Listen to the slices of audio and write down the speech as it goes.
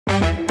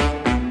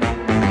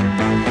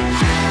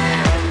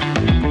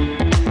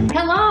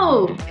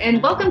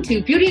and welcome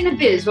to Beauty in the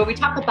Biz, where we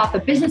talk about the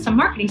business and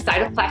marketing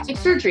side of plastic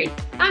surgery.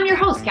 I'm your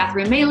host,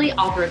 Catherine Maley,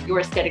 author of Your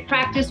Aesthetic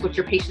Practice, What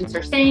Your Patients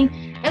Are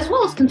Saying, as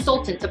well as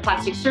consultant to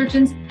plastic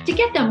surgeons to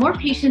get them more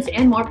patients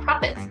and more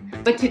profits.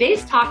 But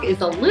today's talk is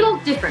a little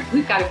different.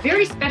 We've got a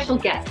very special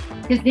guest.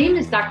 His name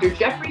is Dr.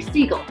 Jeffrey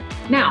Segal.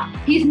 Now,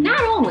 he's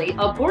not only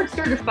a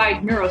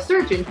board-certified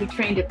neurosurgeon who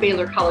trained at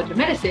Baylor College of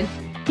Medicine,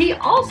 he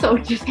also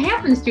just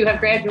happens to have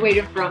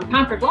graduated from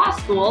Concord Law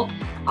School.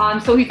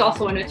 So he's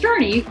also an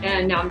attorney,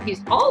 and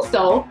he's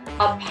also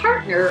a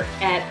partner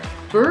at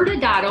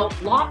Bernardo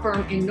Law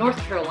Firm in North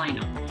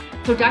Carolina.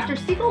 So Dr.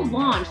 Segal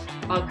launched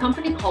a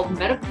company called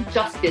Medical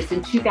Justice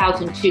in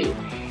 2002.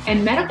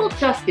 And Medical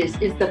Justice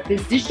is the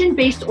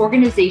physician-based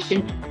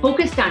organization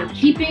focused on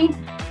keeping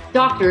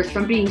doctors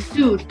from being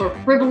sued for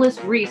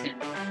frivolous reasons.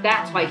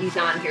 That's why he's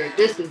on here.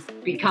 This is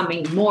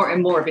becoming more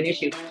and more of an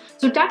issue.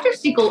 So Dr.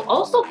 Segal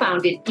also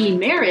founded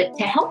eMerit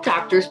to help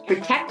doctors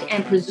protect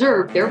and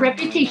preserve their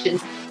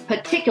reputations,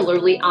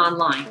 particularly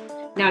online.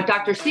 Now,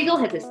 Dr. Segal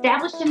has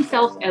established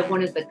himself as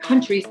one of the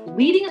country's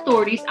leading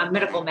authorities on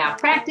medical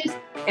malpractice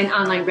and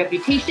online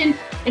reputation.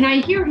 And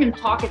I hear him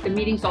talk at the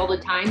meetings all the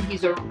time.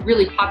 He's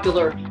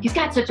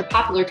got such a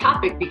popular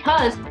topic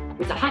because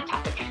it's a hot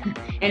topic,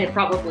 and it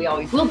probably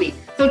always will be.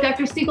 So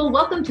Dr. Segal,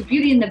 welcome to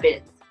Beauty in the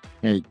Biz.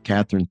 Hey,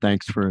 Catherine,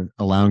 thanks for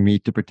allowing me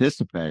to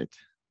participate.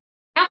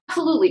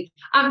 Absolutely.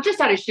 Just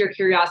out of sheer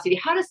curiosity,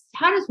 how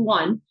does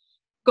one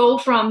go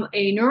from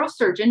a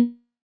neurosurgeon,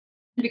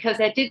 because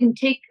that didn't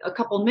take a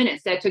couple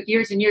minutes, that took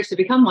years and years to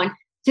become one,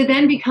 to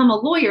then become a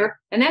lawyer,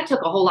 and that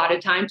took a whole lot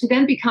of time, to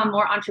then become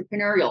more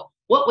entrepreneurial?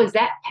 What was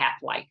that path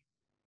like?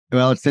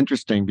 Well, it's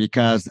interesting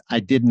because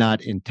I did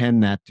not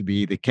intend that to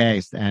be the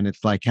case. And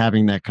it's like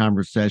having that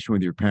conversation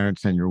with your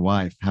parents and your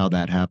wife, how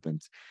that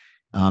happens.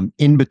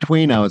 In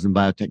between, I was in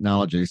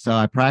biotechnology. So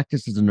I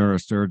practiced as a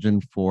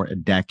neurosurgeon for a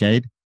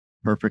decade,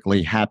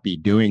 perfectly happy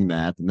doing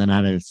that. And then I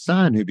had a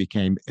son who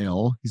became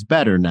ill. He's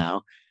better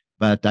now,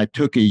 but I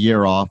took a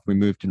year off. We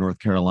moved to North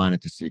Carolina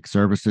to seek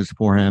services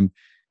for him.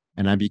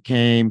 And I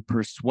became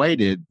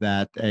persuaded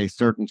that a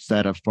certain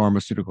set of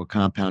pharmaceutical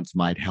compounds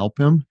might help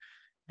him.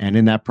 And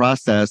in that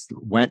process,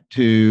 went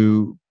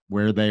to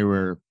where they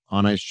were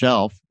on a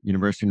shelf,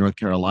 University of North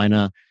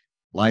Carolina,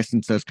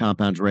 licensed those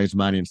compounds, raised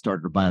money, and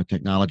started a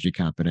biotechnology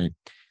company.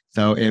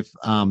 So if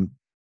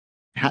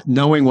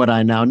knowing what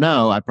I now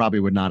know, I probably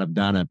would not have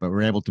done it, but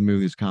we're able to move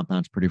these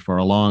compounds pretty far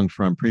along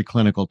from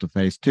preclinical to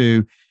phase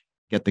 2,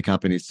 get the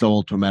company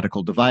sold to a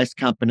medical device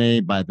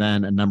company. By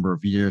then, a number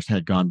of years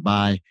had gone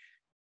by.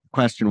 The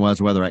question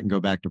was whether I can go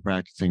back to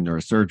practicing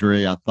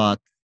neurosurgery. I thought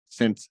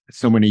since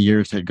so many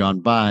years had gone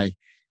by,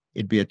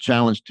 it'd be a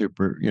challenge to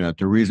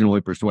reasonably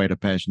persuade a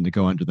patient to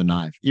go under the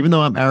knife. Even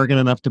though I'm arrogant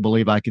enough to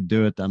believe I could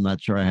do it, I'm not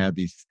sure I had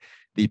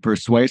the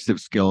persuasive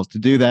skills to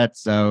do that.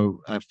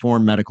 So I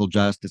formed Medical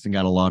Justice and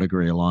got a law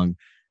degree along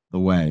the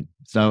way.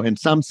 So in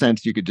some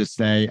sense, you could just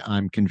say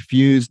I'm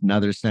confused. In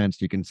other sense,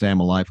 you can say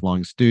I'm a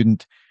lifelong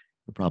student.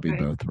 You're probably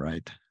both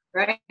right.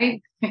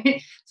 Right.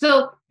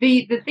 So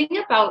the thing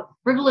about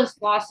frivolous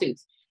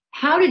lawsuits,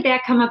 how did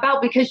that come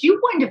about? Because you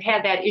wouldn't have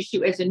had that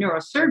issue as a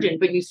neurosurgeon,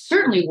 but you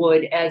certainly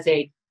would as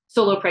a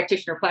solo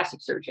practitioner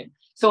plastic surgeon.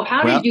 So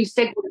how did you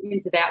segue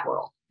into that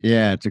world?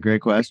 Yeah, it's a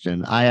great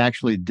question. I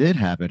actually did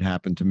have it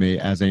happen to me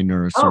as a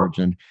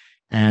neurosurgeon.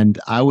 And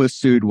I was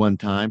sued one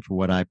time for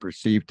what I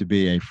perceived to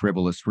be a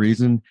frivolous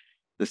reason.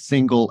 The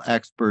single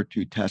expert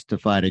who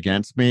testified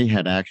against me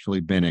had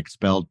actually been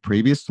expelled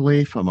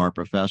previously from our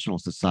professional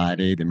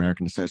society, the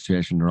American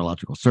Association of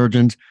Neurological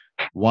Surgeons.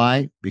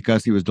 Why?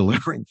 Because he was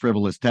delivering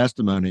frivolous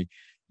testimony.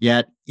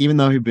 Yet, even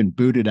though he'd been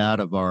booted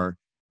out of our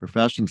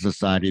professional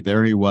society,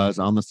 there he was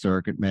on the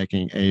circuit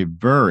making a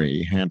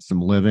very handsome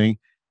living,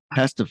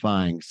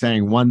 testifying,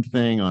 saying one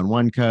thing on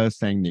one coast,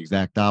 saying the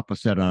exact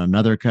opposite on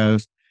another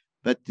coast.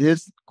 But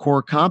his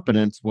core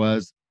competence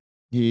was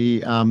he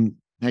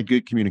had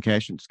good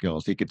communication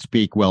skills. He could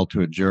speak well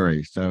to a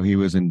jury, so he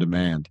was in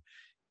demand.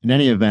 In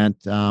any event,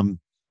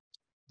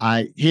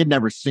 he had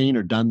never seen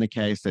or done the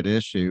case at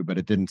issue, but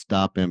it didn't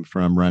stop him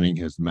from running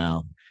his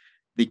mouth.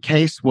 The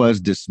case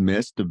was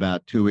dismissed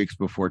about 2 weeks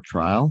before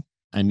trial.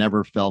 I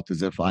never felt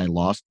as if I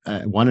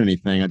won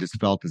anything. I just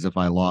felt as if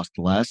I lost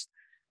less.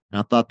 And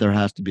I thought there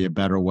has to be a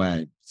better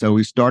way. So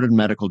we started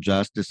Medical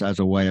Justice as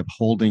a way of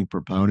holding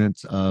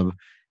proponents of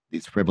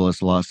these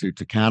frivolous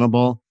lawsuits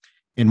accountable.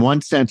 In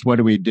one sense,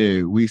 what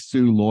do? We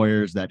sue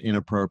lawyers that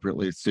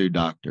inappropriately sue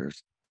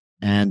doctors.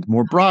 And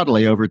more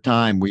broadly, over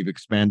time, we've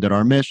expanded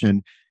our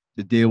mission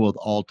to deal with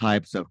all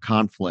types of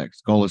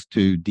conflicts. Goal is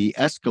to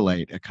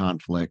de-escalate a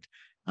conflict.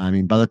 I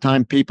mean, by the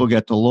time people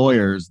get to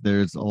lawyers,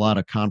 there's a lot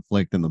of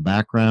conflict in the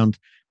background.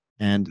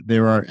 And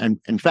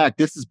in fact,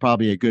 this is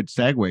probably a good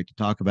segue to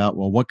talk about,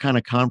 well, what kind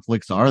of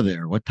conflicts are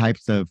there? What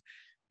types of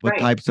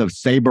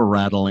saber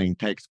rattling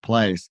takes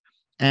place?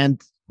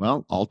 And,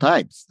 well, all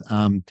types.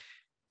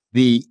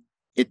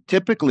 It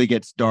typically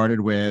gets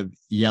started with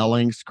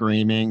yelling,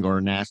 screaming,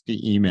 or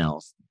nasty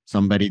emails.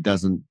 Somebody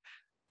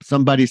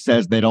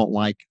says they don't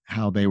like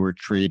how they were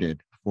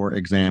treated, for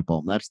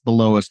example. That's the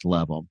lowest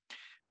level.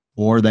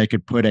 or they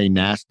could put a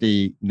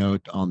nasty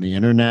note on the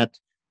internet,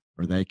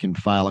 or they can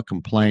file a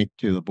complaint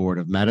to the Board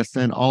of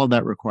Medicine. All of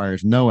that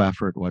requires no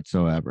effort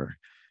whatsoever.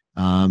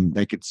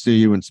 They could sue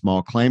you in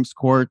small claims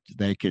court.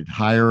 They could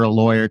hire a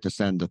lawyer to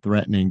send a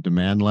threatening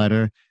demand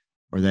letter,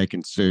 or they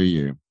can sue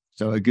you.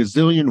 So a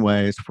gazillion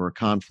ways for a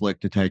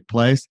conflict to take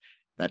place.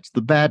 That's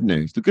the bad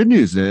news. The good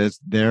news is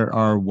there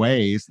are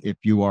ways, if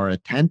you are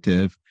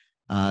attentive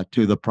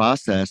to the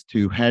process,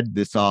 to head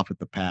this off at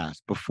the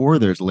pass before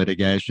there's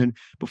litigation,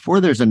 before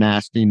there's a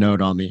nasty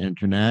note on the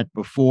internet,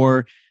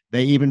 before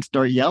they even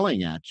start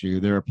yelling at you.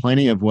 There are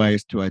plenty of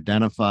ways to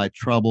identify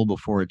trouble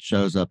before it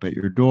shows up at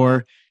your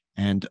door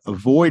and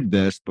avoid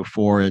this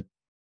before it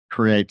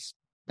creates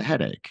a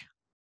headache.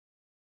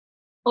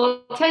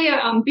 Well, I'll tell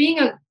you, being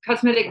a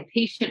cosmetic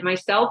patient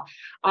myself,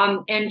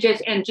 and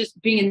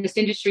just being in this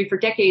industry for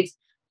decades,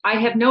 I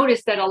have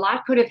noticed that a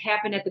lot could have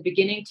happened at the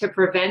beginning to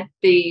prevent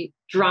the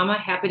drama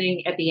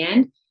happening at the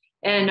end.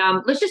 And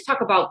let's just talk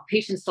about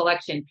patient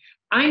selection.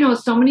 I know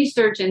so many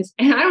surgeons,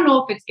 and I don't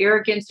know if it's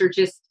arrogance or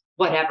just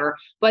whatever,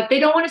 but they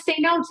don't want to say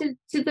no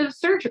to the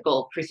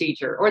surgical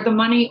procedure or the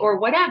money or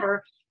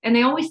whatever. And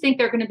they always think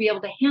they're going to be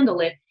able to handle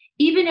it.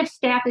 Even if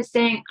staff is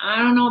saying, I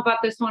don't know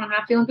about this one, I'm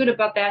not feeling good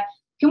about that.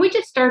 Can we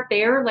just start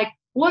there? Like,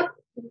 what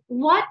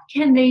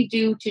can they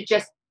do to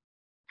just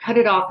cut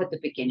it off at the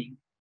beginning?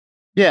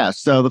 Yeah.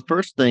 So the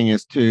first thing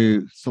is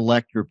to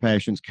select your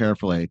patients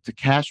carefully. It's a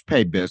cash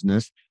pay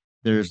business.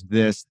 There's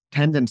this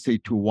tendency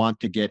to want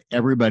to get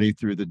everybody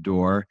through the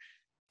door.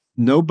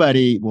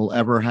 Nobody will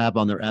ever have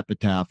on their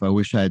epitaph, I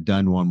wish I had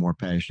done one more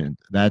patient.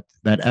 That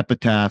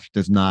epitaph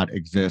does not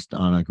exist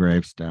on a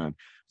gravestone.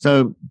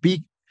 So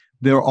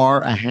there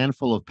are a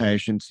handful of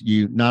patients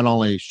you not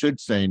only should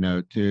say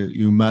no to,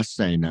 you must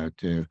say no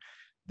to.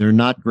 They're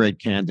not great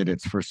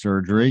candidates for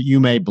surgery. You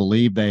may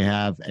believe they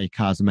have a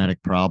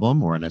cosmetic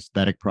problem or an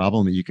aesthetic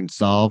problem that you can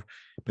solve,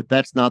 but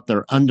that's not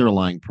their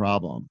underlying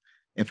problem.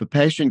 If a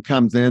patient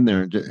comes in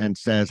there and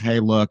says,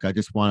 hey, look, I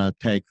just want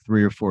to take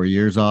 3 or 4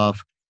 years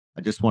off,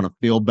 I just want to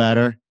feel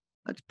better,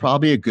 that's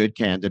probably a good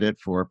candidate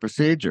for a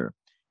procedure.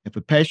 If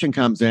a patient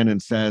comes in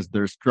and says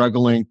they're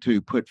struggling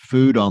to put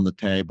food on the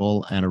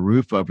table and a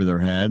roof over their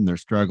head, and they're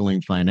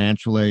struggling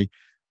financially,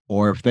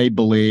 or if they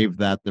believe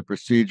that the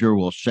procedure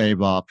will shave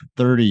off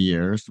 30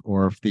 years,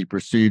 or if the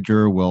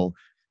procedure will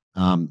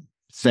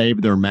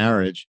save their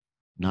marriage,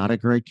 not a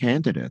great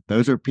candidate.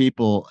 Those are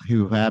people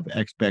who have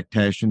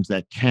expectations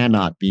that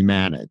cannot be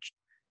managed.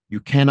 You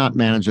cannot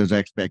manage those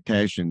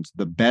expectations.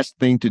 The best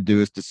thing to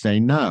do is to say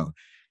no.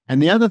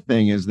 And the other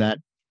thing is that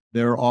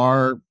there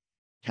are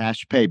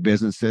cash pay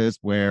businesses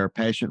where a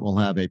patient will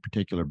have a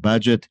particular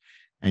budget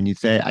and you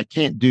say, I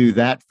can't do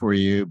that for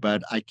you,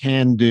 but I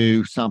can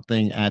do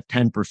something at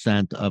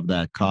 10% of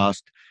that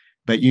cost.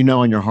 But you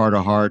know, in your heart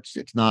of hearts,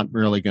 it's not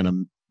really going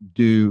to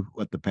do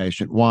what the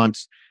patient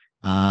wants.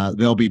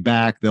 They'll be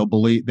back.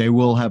 They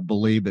will have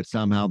believed that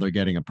somehow they're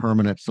getting a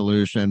permanent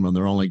solution when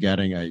they're only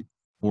getting a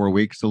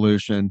 4-week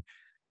solution.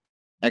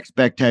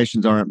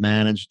 Expectations aren't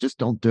managed. Just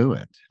don't do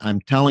it.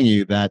 I'm telling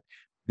you that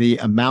the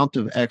amount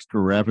of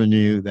extra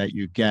revenue that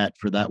you get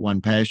for that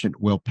one patient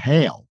will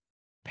pale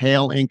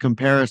in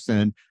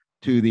comparison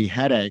to the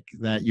headache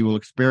that you will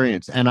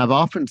experience. And I've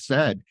often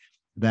said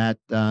that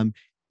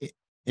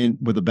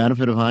with the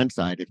benefit of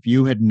hindsight, if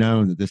you had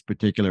known that this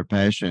particular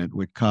patient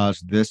would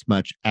cause this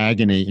much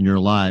agony in your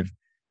life,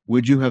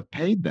 would you have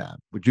paid them?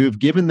 Would you have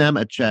given them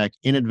a check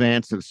in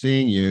advance of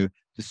seeing you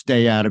to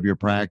stay out of your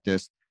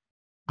practice?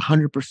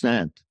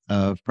 100%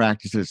 of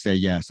practices say,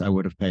 yes, I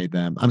would have paid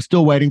them. I'm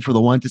still waiting for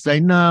the one to say,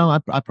 no,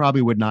 I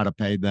probably would not have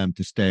paid them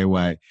to stay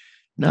away.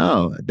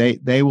 No,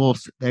 they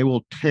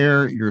will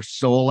tear your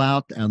soul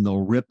out and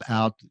they'll rip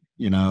out,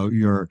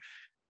 your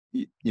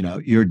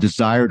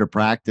desire to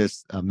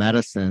practice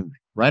medicine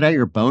right out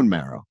your bone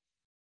marrow.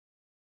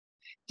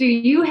 Do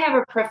you have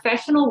a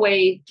professional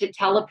way to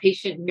tell a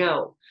patient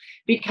no?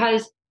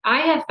 Because I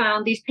have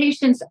found these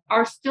patients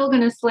are still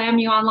going to slam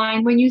you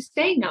online when you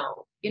say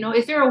no.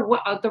 Is there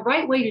the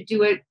right way to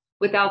do it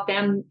without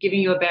them giving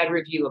you a bad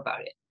review about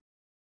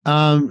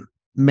it?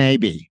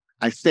 Maybe.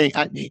 I'm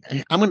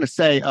going to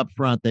say up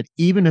front that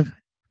even if,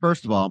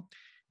 first of all,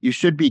 you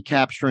should be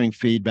capturing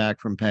feedback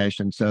from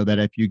patients so that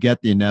if you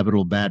get the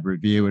inevitable bad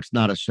review, it's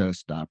not a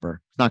showstopper.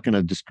 It's not going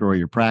to destroy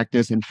your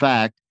practice. In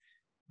fact,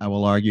 I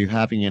will argue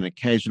having an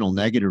occasional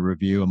negative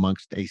review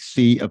amongst a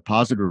sea of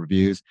positive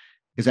reviews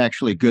is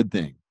actually a good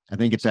thing. I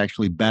think it's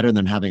actually better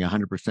than having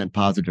 100%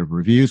 positive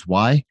reviews.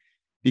 Why?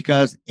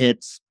 Because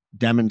it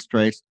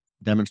demonstrates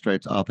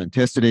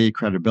authenticity,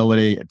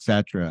 credibility,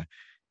 etc.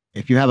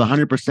 If you have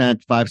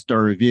 100%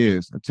 5-star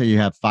reviews, let's say you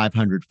have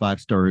 500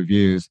 5-star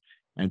reviews,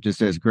 and it just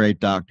says, "Great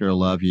doctor, I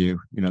love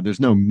you." There's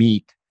no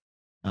meat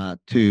to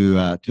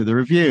the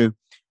review.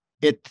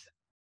 It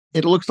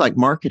looks like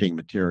marketing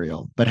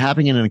material, but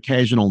having an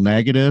occasional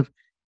negative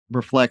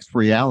reflects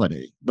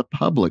reality. The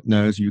public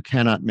knows you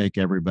cannot make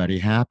everybody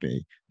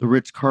happy. The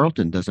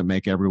Ritz-Carlton doesn't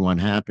make everyone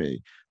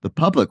happy. The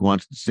public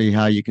wants to see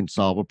how you can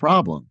solve a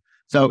problem.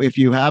 So if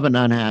you have an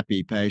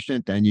unhappy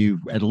patient and you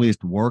at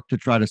least work to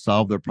try to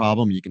solve their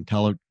problem, you can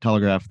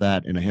telegraph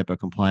that in a HIPAA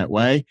compliant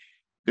way.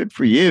 Good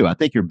for you. I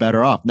think you're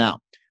better off.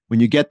 Now,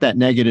 when you get that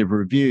negative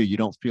review, you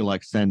don't feel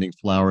like sending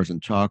flowers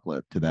and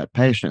chocolate to that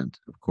patient,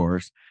 of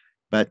course,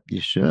 but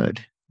you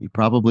should. You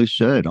probably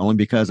should, only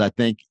because I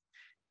think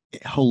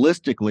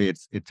holistically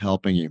it's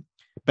helping you.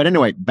 But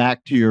anyway,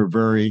 back to your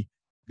very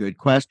good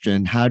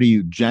question. How do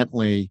you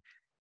gently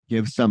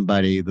give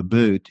somebody the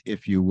boot,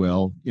 if you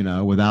will,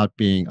 without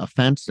being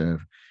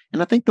offensive? And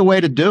I think the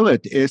way to do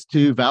it is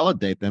to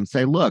validate them.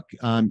 Say, look,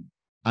 I'm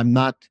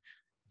not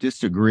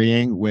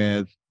disagreeing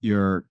with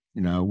your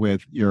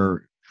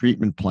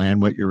treatment plan,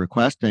 what you're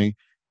requesting.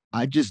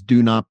 I just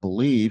do not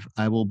believe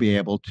I will be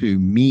able to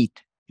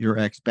meet your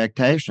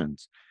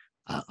expectations.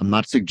 I'm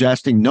not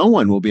suggesting no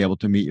one will be able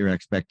to meet your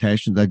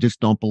expectations. I just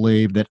don't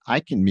believe that I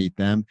can meet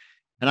them.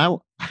 And I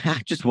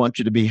just want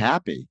you to be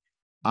happy.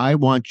 I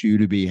want you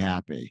to be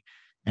happy.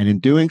 And in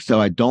doing so,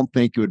 I don't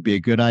think it would be a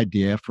good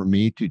idea for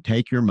me to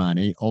take your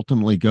money,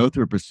 ultimately go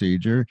through a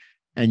procedure,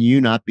 and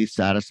you not be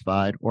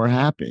satisfied or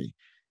happy.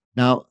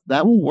 Now,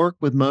 that will work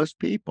with most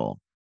people.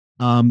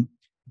 Um,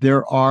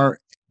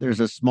 there's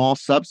a small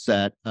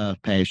subset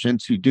of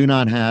patients who do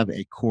not have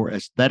a core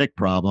aesthetic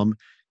problem.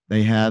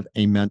 They have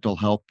a mental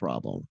health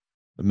problem.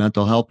 The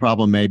mental health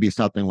problem may be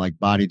something like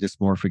body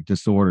dysmorphic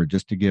disorder,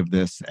 just to give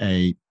this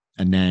a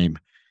name.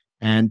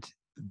 And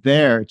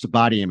there, it's a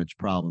body image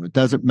problem. It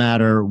doesn't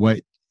matter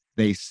what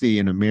they see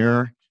in a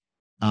mirror.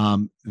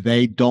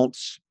 They don't.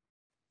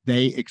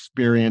 They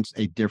experience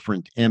a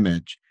different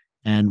image.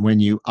 And when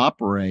you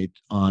operate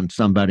on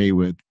somebody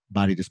with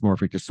body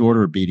dysmorphic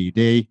disorder or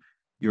BDD,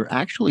 you're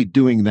actually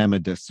doing them a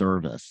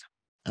disservice.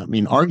 I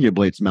mean,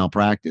 arguably it's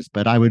malpractice,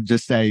 but I would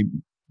just say,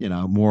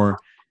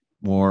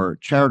 more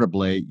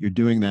charitably, you're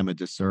doing them a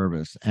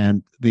disservice.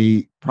 And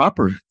the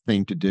proper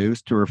thing to do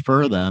is to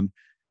refer them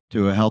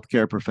to a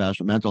healthcare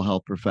professional, mental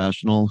health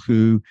professional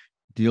who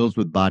deals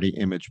with body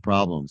image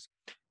problems.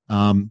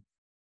 Um,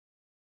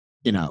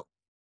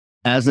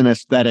 as an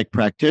aesthetic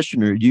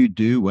practitioner, you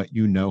do what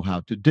you know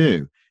how to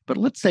do. But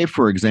let's say,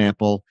 for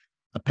example,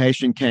 a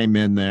patient came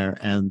in there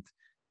and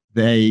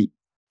they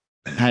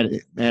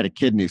had a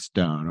kidney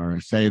stone,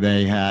 or say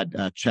they had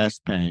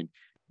chest pain.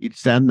 You'd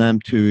send them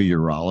to a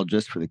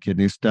urologist for the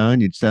kidney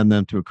stone. You'd send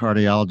them to a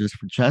cardiologist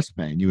for chest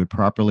pain. You would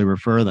properly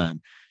refer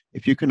them.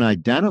 If you can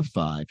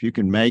identify, if you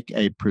can make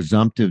a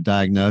presumptive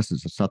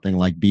diagnosis of something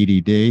like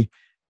BDD,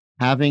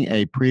 having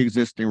a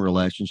pre-existing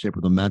relationship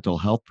with a mental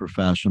health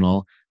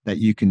professional that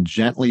you can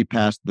gently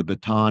pass the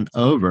baton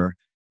over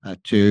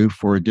to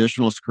for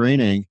additional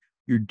screening,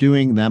 you're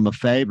doing them a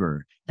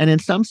favor. And in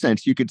some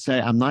sense, you could say,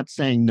 I'm not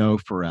saying no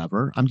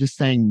forever. I'm just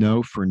saying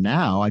no for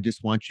now. I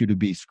just want you to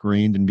be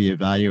screened and be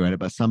evaluated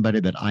by somebody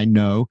that I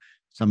know,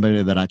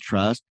 somebody that I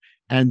trust,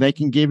 and they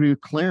can give you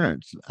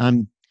clearance.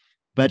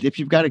 But if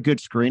you've got a good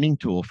screening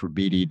tool for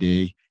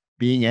BDD,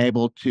 being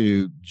able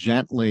to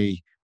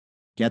gently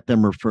get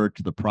them referred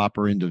to the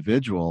proper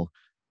individual,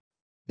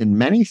 in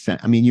many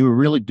sense, I mean, you were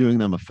really doing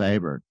them a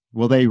favor.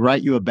 Will they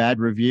write you a bad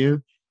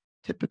review?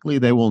 Typically,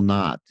 they will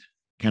not.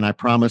 Can I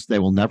promise they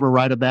will never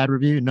write a bad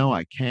review? No,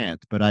 I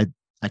can't. But I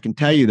can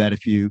tell you that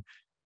if you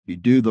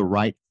do the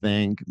right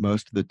thing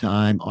most of the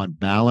time, on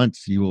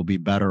balance, you will be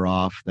better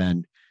off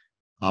than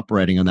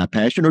operating on that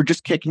patient or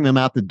just kicking them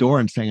out the door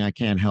and saying, I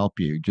can't help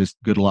you. Just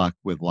good luck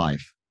with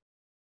life.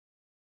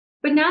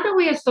 But now that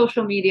we have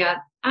social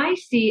media, I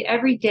see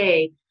every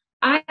day,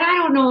 I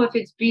don't know if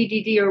it's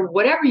BDD or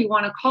whatever you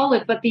want to call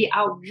it, but the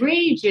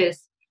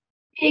outrageous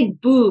big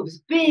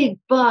boobs, big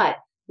butt,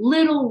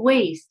 little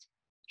waist,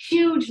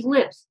 huge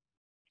lips.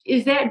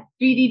 Is that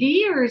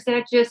BDD or is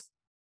that just,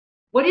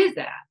 what is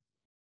that?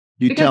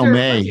 You Because tell they're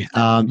me.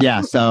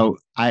 Yeah, so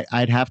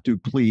I'd have to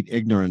plead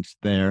ignorance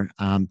there.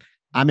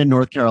 I'm in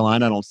North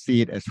Carolina. I don't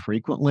see it as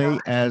frequently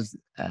as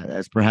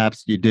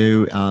perhaps you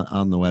do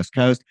on the West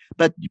Coast.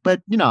 But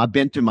I've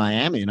been to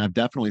Miami and I've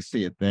definitely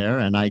see it there,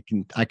 and I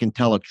can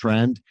tell a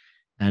trend.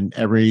 And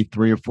every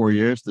 3 or 4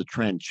 years, the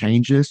trend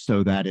changes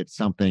so that it's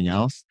something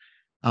else.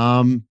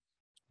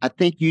 I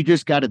think you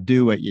just got to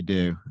do what you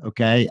do,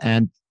 okay?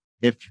 And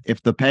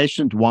if the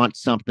patient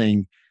wants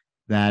something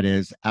that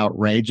is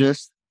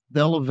outrageous,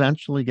 they'll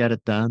eventually get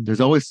it done.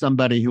 There's always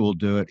somebody who will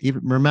do it.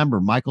 Even remember,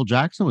 Michael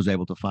Jackson was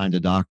able to find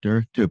a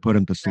doctor to put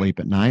him to sleep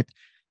at night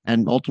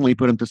and ultimately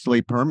put him to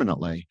sleep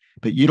permanently.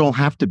 But you don't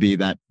have to be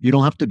that. You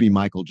don't have to be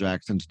Michael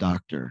Jackson's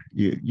doctor.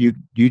 You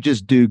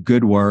just do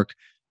good work.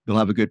 You'll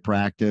have a good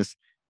practice.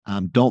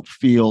 Don't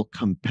feel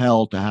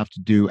compelled to have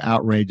to do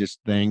outrageous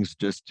things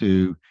just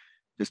to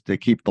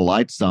keep the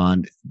lights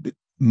on.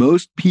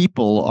 Most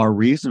people are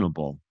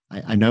reasonable.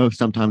 I know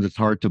sometimes it's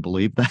hard to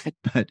believe that,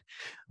 but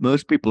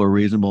most people are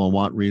reasonable and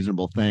want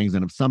reasonable things.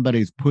 And if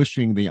somebody's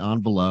pushing the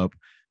envelope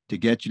to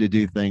get you to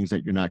do things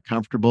that you're not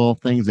comfortable,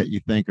 things that you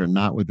think are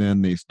not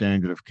within the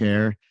standard of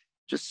care,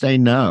 just say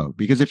no.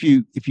 Because if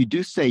you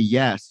do say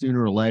yes,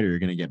 sooner or later you're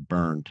going to get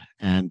burned.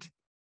 And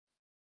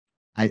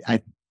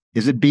I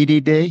is it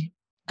BDD?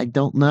 I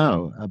don't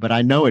know, but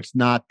I know it's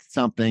not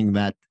something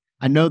that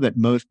I know that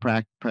most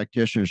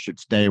practitioners should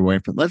stay away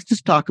from. Let's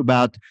just talk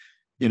about,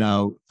 you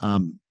know,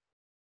 um,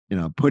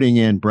 putting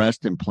in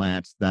breast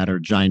implants that are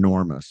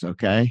ginormous.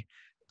 Okay.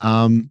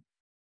 Um,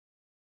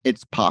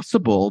 it's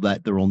possible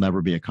that there will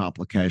never be a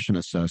complication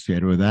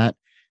associated with that,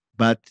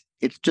 but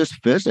it's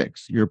just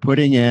physics. You're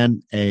putting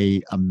in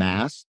a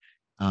mass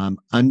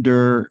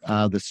under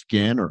the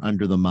skin or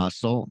under the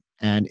muscle.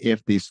 And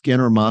if the skin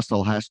or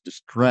muscle has to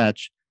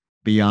stretch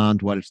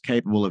beyond what it's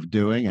capable of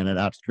doing and it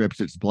outstrips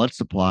its blood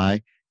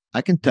supply,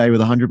 I can tell you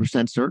with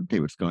 100% certainty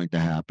what's going to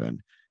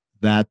happen.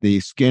 That the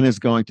skin is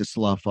going to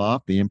slough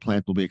off, the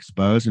implant will be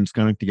exposed, and it's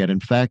going to get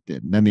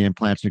infected. And then the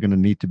implants are going to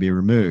need to be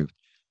removed.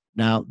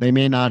 Now, they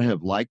may not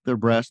have liked their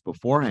breast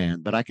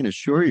beforehand, but I can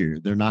assure you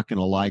they're not going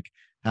to like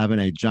having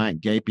a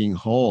giant gaping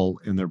hole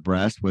in their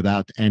breast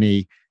without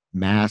any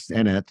mass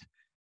in it.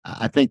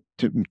 I think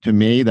to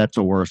me, that's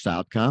a worse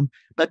outcome.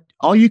 But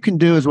all you can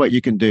do is what you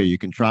can do. You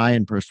can try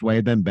and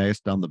persuade them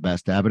based on the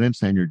best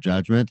evidence and your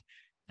judgment.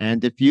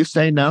 And if you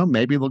say no,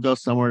 maybe they'll go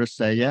somewhere to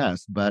say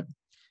yes. But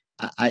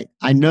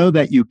I know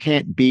that you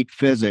can't beat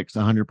physics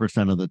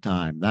 100% of the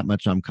time. That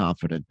much I'm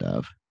confident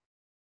of.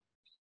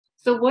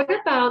 So what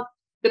about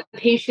the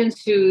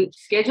patients who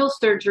schedule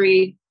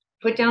surgery,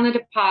 put down the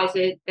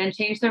deposit, then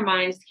change their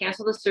minds,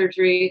 cancel the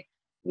surgery?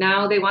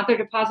 Now they want their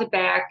deposit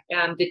back.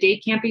 The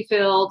date can't be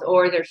filled,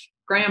 or they're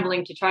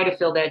scrambling to try to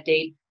fill that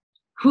date.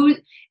 Who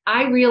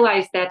I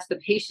realize that's the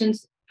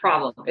patient's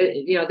problem.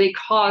 They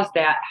cause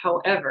that.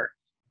 However,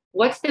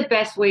 what's the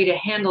best way to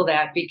handle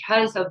that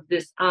because of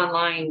this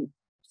online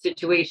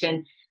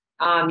situation?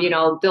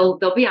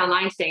 They'll be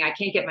online saying, I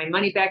can't get my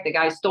money back. The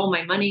guy stole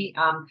my money.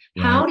 How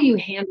Right. do you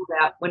handle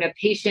that when a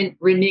patient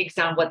reneges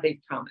on what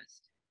they've promised?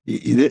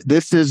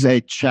 This is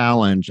a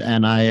challenge,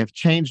 and I have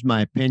changed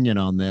my opinion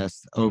on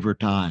this over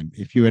time.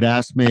 If you had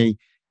asked me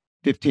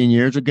 15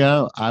 years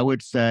ago, I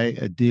would say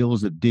a deal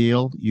is a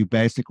deal. You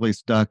basically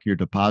stuck your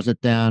deposit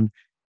down.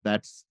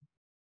 That's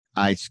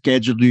I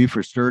scheduled you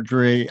for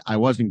surgery. I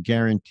wasn't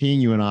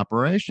guaranteeing you an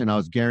operation. I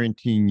was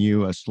guaranteeing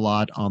you a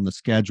slot on the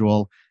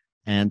schedule,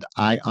 and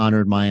I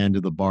honored my end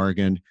of the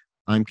bargain.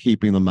 I'm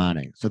keeping the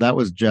money. So that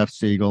was Jeff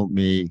Segal,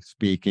 me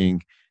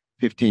speaking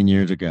 15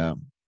 years ago.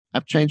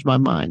 I've changed my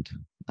mind.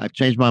 I've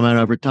changed my mind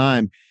over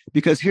time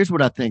because here's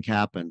what I think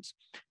happens.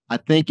 I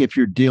think if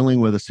you're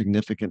dealing with a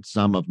significant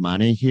sum of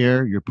money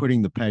here, you're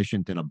putting the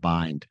patient in a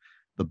bind.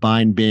 The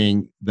bind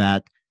being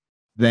that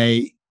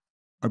they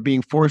are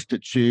being forced to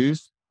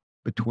choose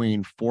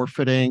between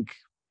forfeiting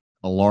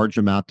a large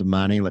amount of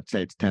money, let's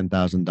say it's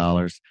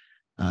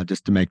 $10,000,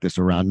 just to make this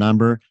a round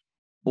number,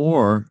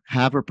 or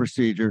have a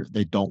procedure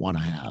they don't want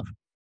to have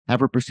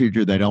a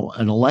procedure they don't,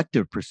 an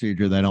elective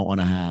procedure they don't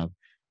want to have.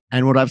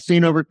 And what I've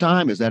seen over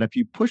time is that if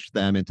you push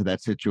them into that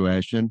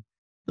situation,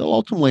 they'll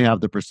ultimately have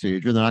the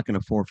procedure. They're not going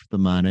to forfeit the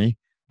money,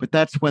 but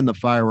that's when the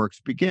fireworks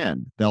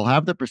begin. They'll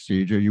have the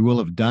procedure. You will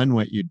have done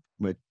what you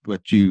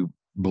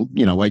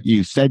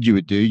said you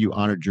would do. You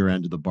honored your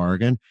end of the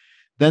bargain.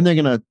 Then they're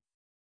going to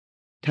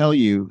tell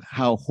you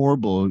how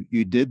horrible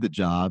you did the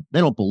job. They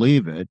don't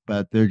believe it,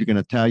 but they're going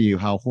to tell you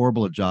how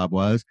horrible a job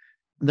was.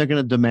 And they're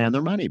going to demand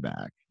their money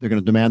back. They're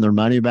going to demand their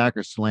money back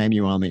or slam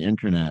you on the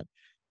internet.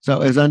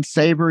 So, as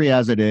unsavory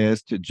as it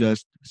is to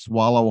just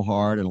swallow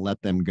hard and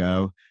let them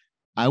go,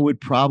 I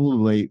would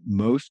probably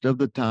most of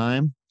the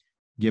time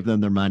give them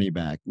their money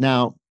back.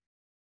 Now,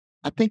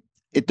 I think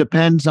it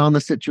depends on the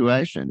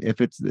situation. If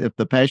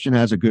the patient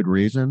has a good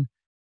reason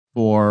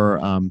for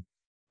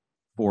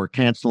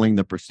canceling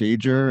the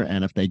procedure,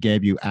 and if they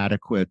gave you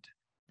adequate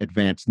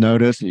advance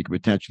notice and you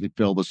could potentially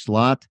fill the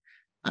slot,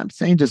 I'm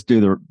saying just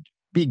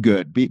be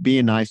good, be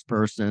a nice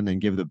person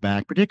and give it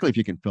back, particularly if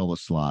you can fill the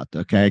slot.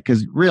 Okay.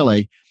 Because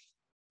really,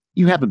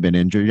 you haven't been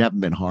injured, you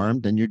haven't been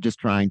harmed, and you're just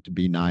trying to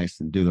be nice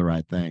and do the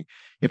right thing.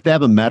 If they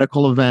have a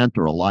medical event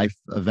or a life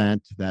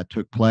event that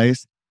took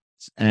place,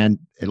 and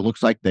it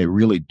looks like they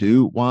really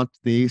do want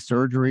the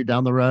surgery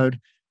down the road,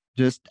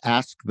 just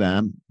ask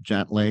them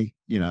gently,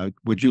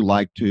 would you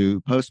like to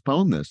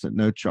postpone this at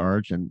no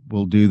charge? And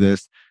we'll do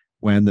this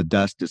when the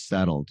dust is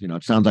settled.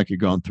 It sounds like you're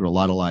going through a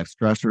lot of life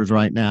stressors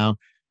right now.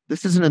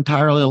 This is an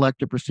entirely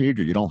elective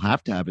procedure. You don't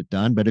have to have it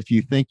done, but if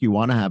you think you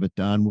want to have it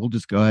done, we'll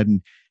just go ahead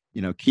and,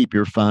 keep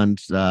your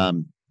funds,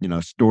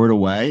 stored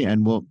away,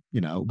 and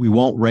we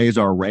won't raise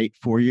our rate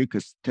for you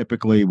because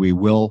typically we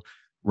will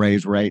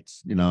raise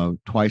rates,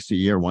 twice a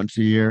year, once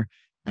a year,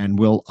 and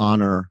we'll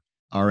honor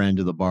our end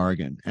of the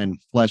bargain and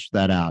flesh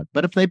that out.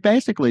 But if they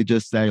basically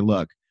just say,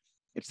 look,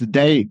 it's the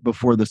day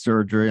before the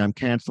surgery, I'm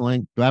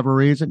canceling. Do I have a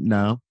reason?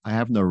 No, I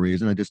have no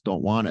reason. I just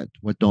don't want it.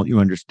 What don't you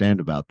understand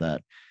about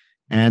that?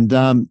 And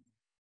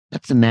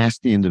that's a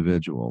nasty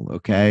individual.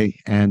 Okay.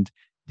 And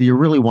do you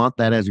really want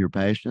that as your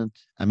patient?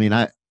 I mean,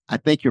 I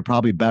think you're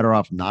probably better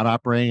off not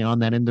operating on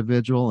that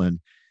individual and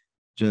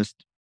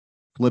just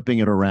flipping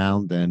it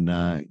around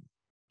and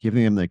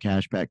giving them the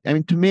cash back. I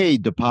mean, to me,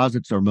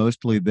 deposits are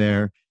mostly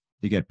there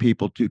to get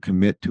people to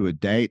commit to a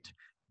date,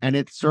 and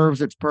it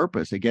serves its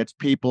purpose.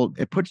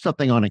 It puts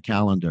something on a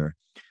calendar.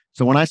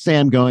 So when I say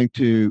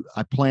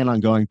I plan on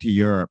going to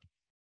Europe,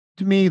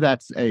 to me,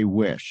 that's a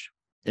wish.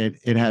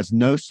 It has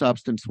no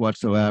substance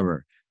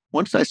whatsoever.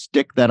 Once I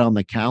stick that on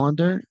the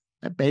calendar,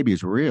 that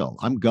baby's real.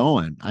 I'm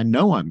going. I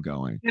know I'm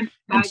going. Buy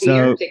And the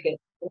air so, ticket.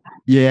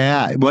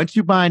 yeah, once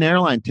you buy an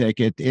airline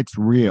ticket, it's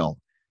real.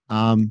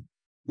 Um,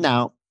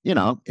 Now,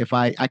 if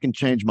I can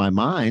change my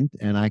mind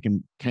and I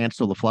can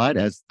cancel the flight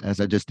as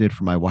I just did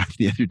for my wife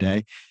the other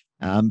day.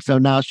 So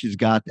now she's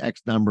got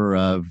X number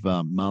of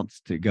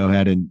months to go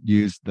ahead and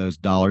use those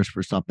dollars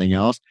for something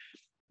else.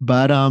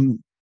 But I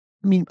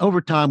mean,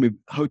 over time,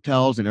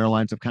 hotels and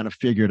airlines have kind of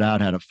figured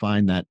out how to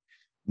find that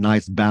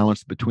nice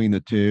balance between the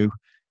two,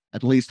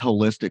 at least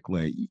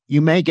holistically.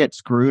 You may get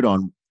screwed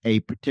on a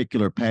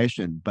particular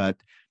patient, but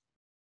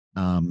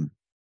um,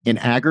 in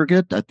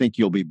aggregate, I think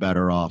you'll be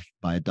better off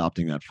by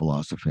adopting that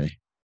philosophy.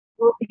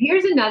 Well,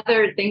 here's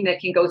another thing that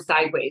can go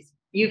sideways.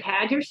 You've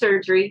had your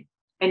surgery,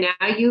 and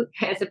now you,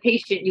 as a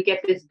patient, you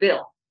get this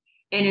bill,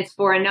 and it's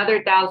for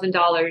another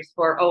 $1,000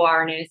 for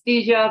OR and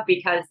anesthesia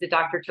because the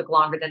doctor took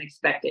longer than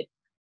expected.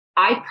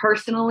 I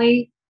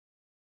personally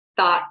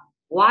thought,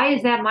 why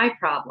is that my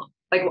problem?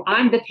 Like,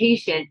 I'm the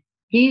patient,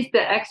 he's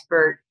the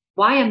expert.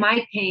 Why am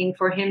I paying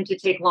for him to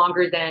take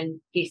longer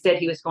than he said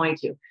he was going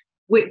to?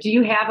 Do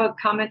you have a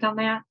comment on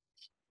that?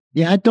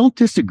 Yeah, I don't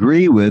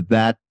disagree with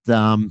that,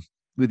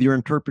 with your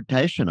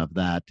interpretation of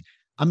that.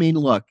 I mean,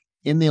 look,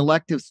 in the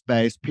elective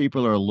space,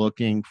 people are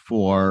looking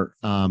for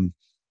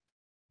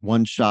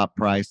one shop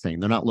pricing.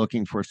 They're not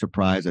looking for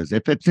surprises.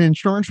 If it's an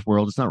insurance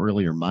world, it's not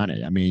really your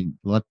money. I mean,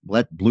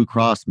 let Blue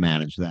Cross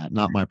manage that,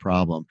 not my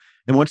problem.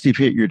 And once you've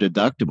hit your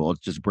deductible, it's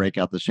just break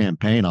out the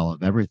champagne. I'll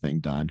have everything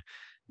done,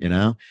 you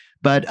know.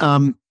 But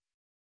I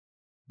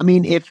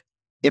mean, if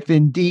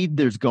indeed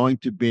there's going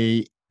to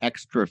be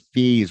extra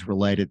fees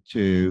related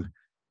to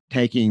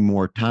taking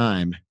more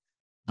time,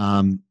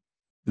 um,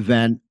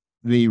 then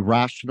the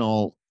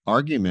rational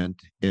argument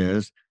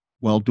is,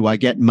 well, do I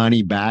get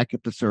money back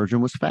if the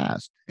surgeon was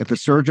fast? If the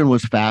surgeon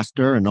was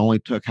faster and only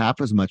took half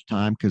as much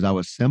time because I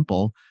was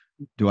simple,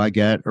 do I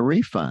get a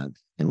refund?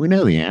 And we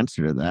know the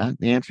answer to that.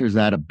 The answer is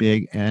that a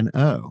big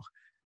NO.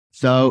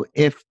 So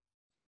if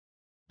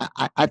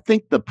I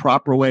think the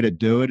proper way to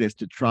do it is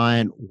to try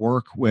and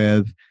work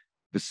with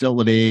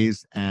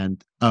facilities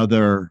and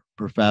other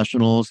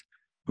professionals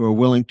who are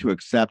willing to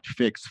accept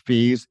fixed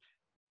fees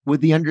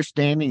with the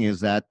understanding is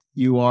that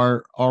you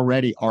are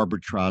already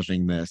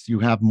arbitraging this. You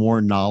have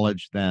more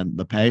knowledge than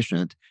the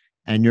patient,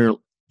 and you're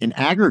in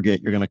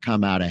aggregate, you're going to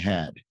come out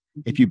ahead.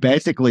 If you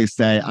basically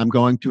say, I'm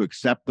going to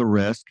accept the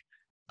risk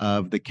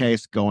of the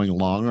case going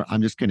longer,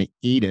 I'm just going to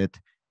eat it.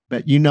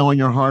 But you know in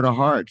your heart of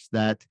hearts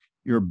that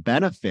you're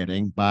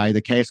benefiting by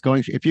the case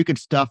going. If you can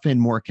stuff in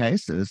more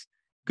cases,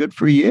 good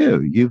for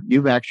you.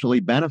 You've actually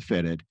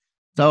benefited.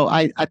 So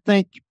I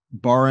think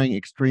barring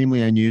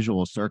extremely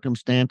unusual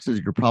circumstances,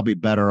 you're probably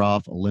better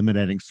off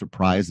eliminating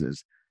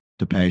surprises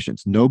to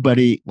patients.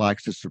 Nobody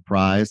likes a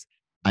surprise.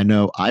 I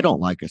know I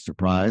don't like a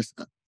surprise.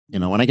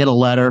 When I get a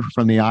letter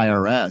from the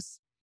IRS,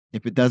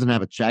 if it doesn't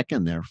have a check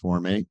in there for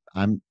me,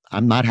 I'm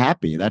not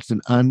happy. That's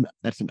an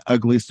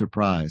ugly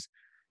surprise.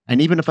 And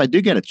even if I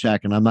do get a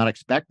check and I'm not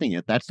expecting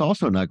it, that's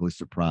also an ugly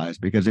surprise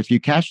because if you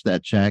cash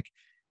that check,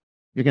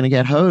 you're going to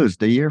get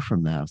hosed a year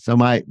from now. So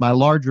my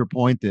larger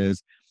point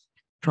is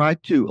try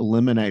to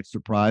eliminate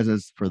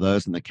surprises for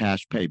those in the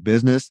cash pay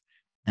business,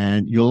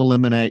 and you'll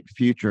eliminate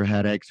future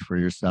headaches for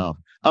yourself.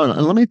 Oh,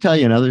 and let me tell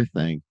you another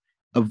thing.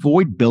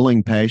 Avoid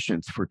billing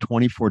patients for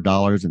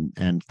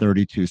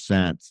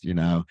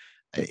 $24.32.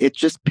 It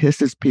just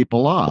pisses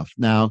people off.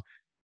 Now,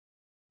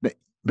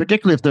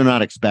 particularly if they're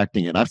not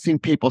expecting it. I've seen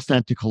people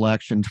sent to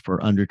collections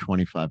for under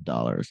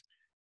 $25.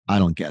 I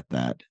don't get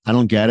that. I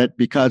don't get it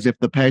because if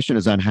the patient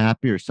is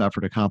unhappy or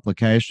suffered a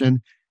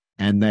complication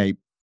and they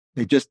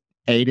just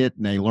ate it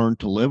and they learned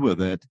to live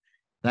with it,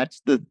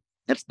 that's the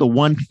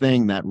one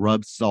thing that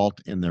rubs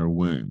salt in their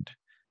wound.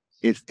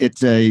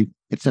 It's an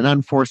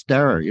unforced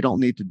error. You don't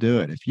need to do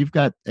it. If you've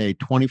got a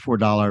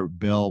 $24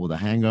 bill with a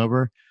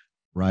hangover,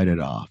 write it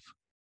off.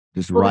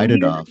 Just write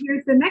it off.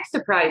 Here's the next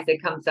surprise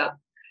that comes up.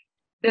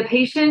 The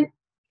patient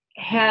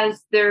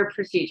has their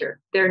procedure.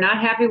 They're not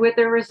happy with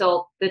their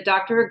result. The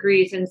doctor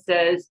agrees and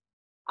says,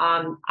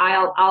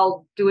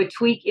 I'll do a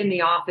tweak in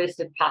the office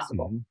if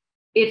possible. Mm-hmm.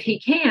 If he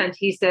can't,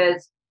 he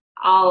says,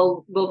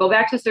 we'll go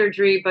back to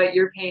surgery, but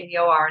you're paying the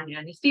OR and the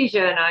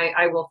anesthesia, and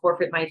I will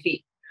forfeit my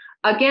fee.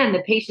 Again,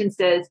 the patient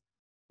says,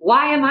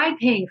 why am I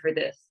paying for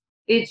this?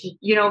 It's,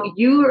 you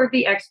are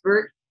the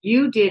expert.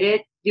 You did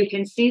it. You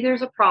can see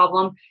there's a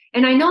problem.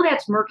 And I know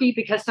that's murky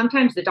because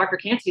sometimes the doctor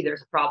can't see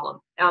there's a problem.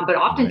 But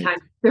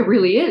oftentimes there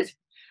really is.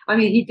 I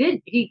mean,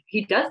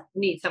 he does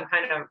need some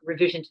kind of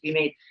revision to be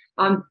made.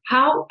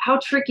 How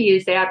tricky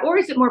is that? Or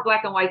is it more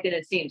black and white than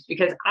it seems?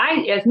 Because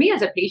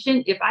as a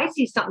patient, if I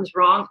see something's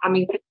wrong,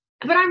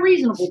 but I'm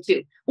reasonable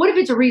too. What if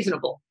it's a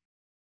reasonable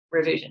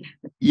revision?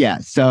 Yeah.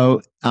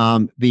 So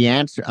the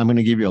answer, I'm going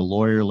to give you a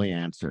lawyerly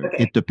answer.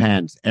 Okay. It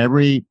depends.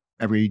 Every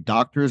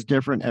doctor is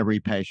different. Every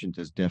patient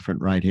is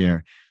different right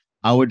here.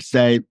 I would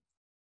say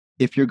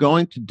if you're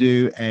going to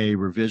do a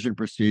revision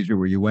procedure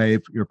where you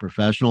waive your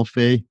professional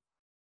fee,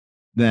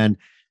 then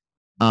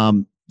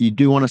you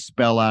do want to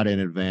spell out in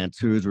advance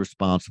who is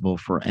responsible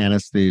for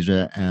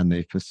anesthesia and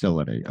the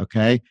facility.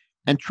 Okay.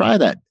 And try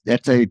that.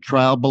 That's a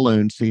trial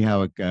balloon, see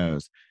how it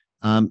goes.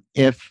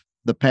 If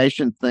the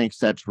patient thinks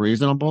that's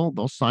reasonable,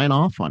 they'll sign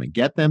off on it.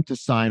 Get them to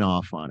sign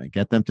off on it.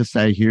 Get them to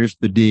say, here's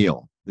the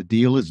deal. The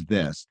deal is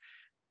this.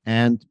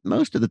 And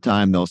most of the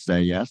time they'll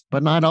say yes,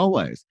 but not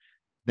always.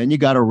 Then you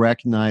got to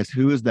recognize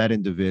who is that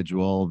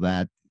individual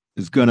that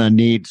is going to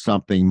need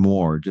something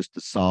more just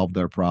to solve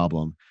their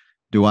problem.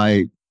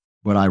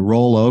 Would I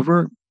roll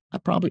over?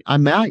 I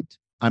might.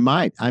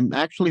 I'm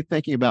actually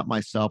thinking about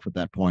myself at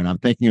that point. I'm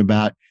thinking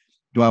about,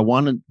 do I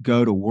want to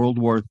go to World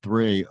War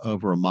III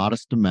over a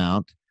modest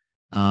amount?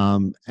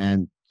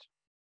 And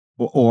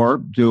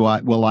or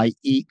will I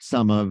eat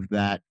some of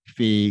that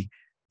fee,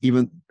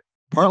 even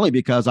partly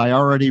because I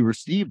already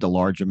received a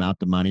large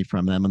amount of money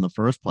from them in the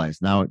first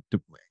place. Now,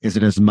 is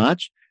it as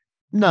much?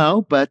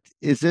 No, but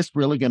is this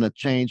really going to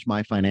change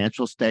my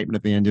financial statement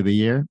at the end of the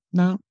year?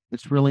 No,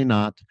 it's really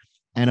not.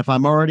 And if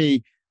I'm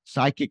already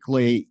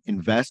psychically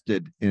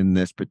invested in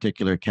this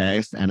particular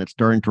case and it's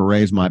starting to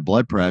raise my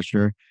blood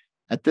pressure,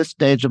 at this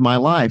stage of my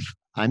life,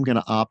 I'm going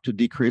to opt to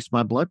decrease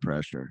my blood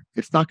pressure.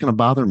 It's not going to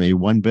bother me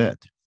one bit.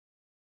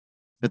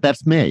 But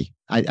that's me.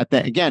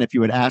 Again, if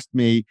you had asked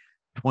me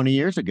 20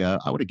 years ago,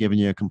 I would have given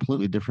you a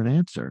completely different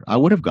answer. I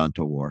would have gone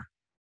to war.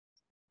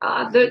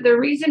 The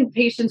reason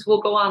patients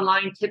will go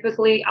online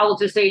typically, I will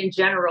just say in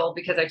general,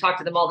 because I talk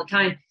to them all the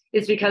time,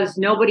 is because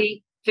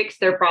nobody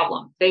fixed their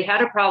problem. They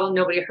had a problem,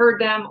 nobody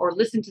heard them or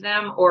listened to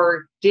them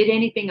or did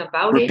anything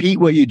about it. Repeat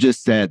what you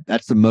just said.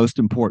 That's the most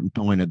important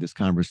point of this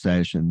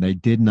conversation. They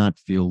did not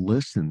feel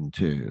listened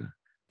to.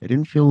 They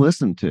didn't feel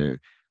listened to.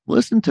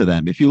 Listen to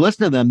them. If you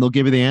listen to them, they'll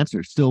give you the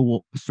answer.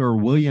 Still, Sir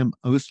William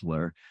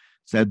Osler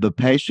said the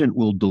patient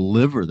will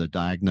deliver the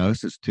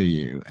diagnosis to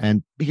you.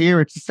 And here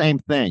it's the same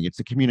thing. It's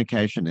a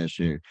communication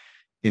issue.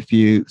 If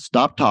you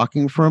stop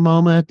talking for a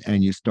moment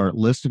and you start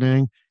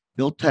listening,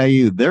 they'll tell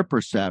you their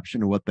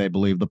perception of what they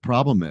believe the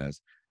problem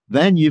is.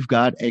 Then you've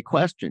got a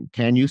question.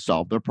 Can you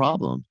solve their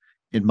problem?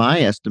 In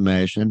my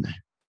estimation,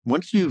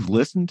 once you've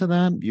listened to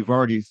them, you're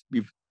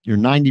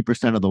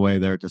 90% of the way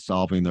there to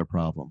solving their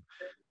problem.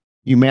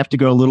 You may have to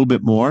go a little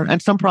bit more,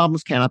 and some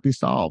problems cannot be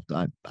solved.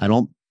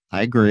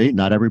 I agree.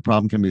 Not every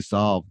problem can be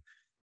solved,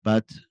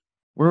 but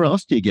where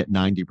else do you get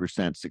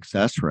 90%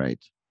 success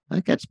rate? I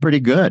think that's pretty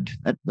good.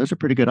 Those are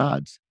pretty good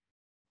odds.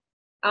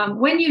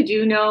 When you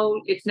do know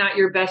it's not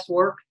your best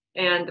work,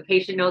 and the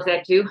patient knows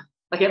that too,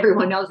 like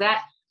everyone knows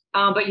that,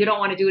 but you don't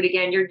want to do it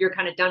again, you're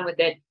kind of done with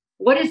it.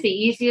 What is the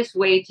easiest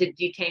way to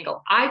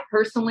detangle? I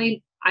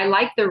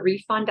like the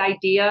refund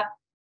idea,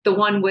 the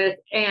one with,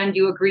 and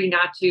you agree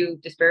not to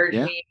disparage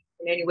me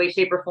in any way,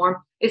 shape, or form.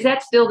 Is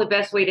that still the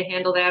best way to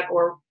handle that,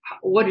 or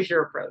what is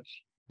your approach?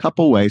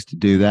 Couple ways to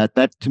do that.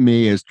 That to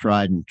me is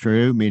tried and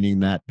true, meaning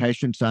that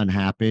patient's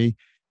unhappy.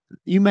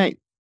 It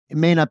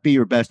may not be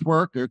your best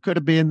work, or it could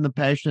have been the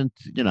patient,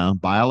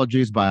 biology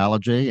is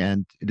biology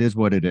and it is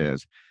what it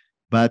is.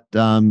 But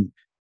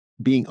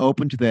being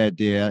open to the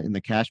idea in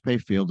the cash pay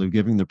field of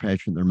giving the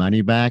patient their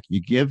money back, you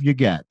give, you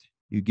get.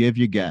 You give,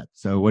 you get.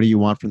 So what do you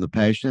want from the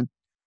patient?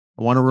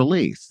 I want a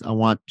release. I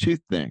want two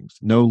things: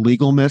 no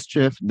legal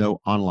mischief,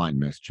 no online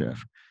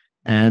mischief.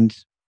 And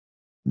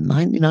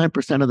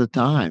 99% of the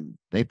time,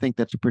 they think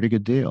that's a pretty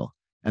good deal.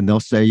 And they'll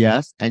say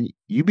yes. And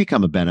you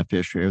become a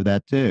beneficiary of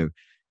that too.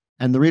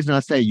 And the reason I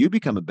say you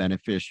become a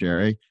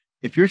beneficiary,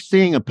 if you're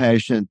seeing a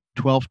patient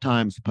 12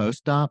 times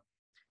post-op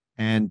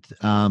and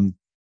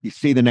you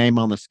see the name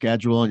on the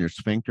schedule and your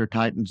sphincter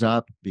tightens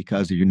up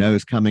because your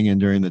nose coming in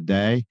during the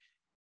day,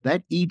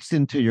 that eats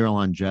into your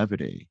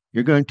longevity.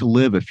 You're going to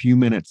live a few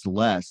minutes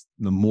less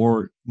the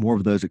more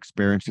of those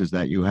experiences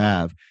that you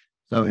have.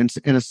 So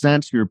in a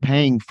sense, you're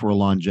paying for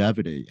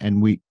longevity.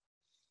 And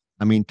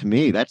to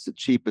me, that's the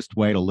cheapest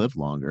way to live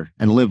longer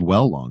and live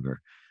well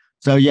longer.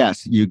 So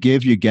yes, you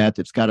give, you get.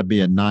 It's got to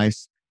be a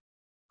nice,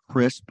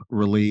 crisp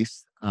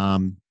release.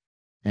 And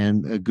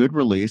a good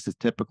release is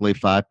typically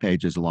 5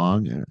 pages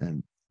long,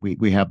 and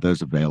we have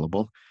those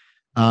available.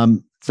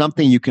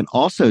 Something you can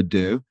also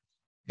do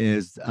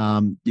is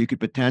you could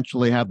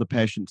potentially have the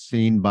patient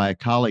seen by a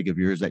colleague of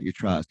yours that you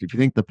trust. If you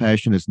think the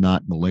patient is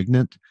not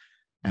malignant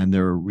and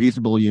they're a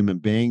reasonable human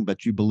being,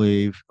 but you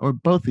believe, or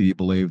both of you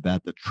believe,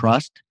 that the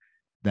trust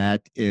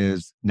that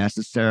is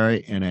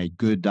necessary in a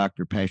good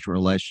doctor-patient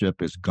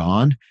relationship is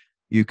gone,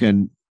 you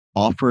can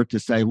offer to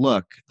say,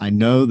 look, I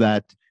know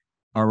that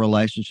our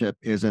relationship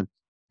isn't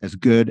as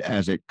good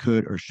as it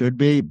could or should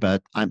be,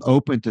 but I'm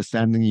open to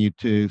sending you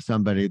to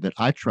somebody that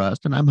I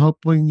trust, and I'm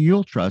hoping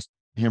you'll trust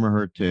him or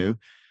her too.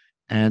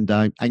 And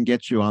I can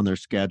get you on their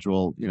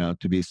schedule,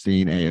 to be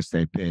seen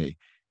ASAP.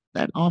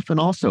 That often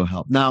also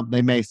helps. Now,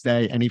 they may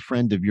say any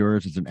friend of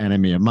yours is an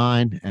enemy of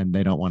mine and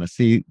they don't want to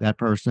see that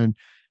person.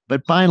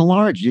 But by and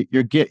large,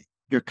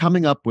 you're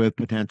coming up with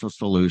potential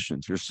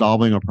solutions. You're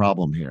solving a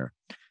problem here.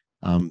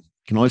 You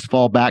can always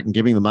fall back and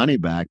giving the money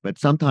back. But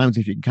sometimes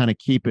if you can kind of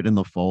keep it in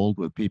the fold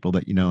with people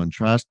that you know and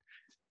trust,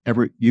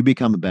 you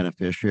become a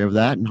beneficiary of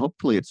that. And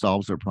hopefully it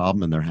solves their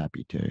problem and they're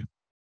happy too.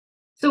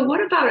 So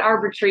what about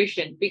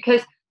arbitration?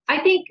 Because I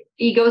think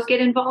egos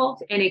get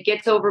involved and it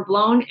gets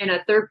overblown, and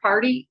a third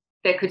party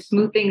that could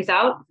smooth things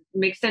out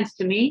makes sense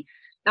to me.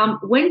 How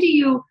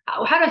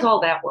does all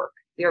that work,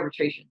 the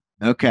arbitration?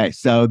 Okay,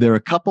 so there are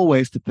a couple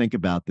ways to think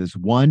about this.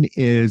 One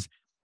is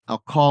I'll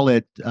call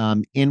it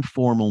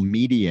informal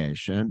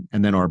mediation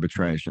and then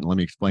arbitration. Let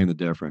me explain the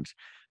difference.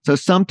 So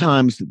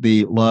sometimes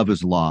the love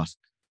is lost,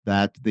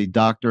 that the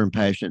doctor and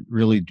patient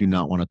really do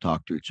not want to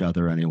talk to each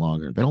other any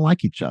longer. They don't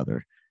like each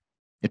other.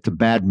 It's a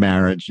bad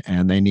marriage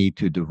and they need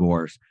to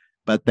divorce,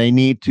 but they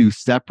need to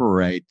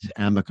separate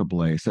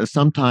amicably. So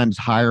sometimes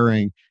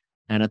hiring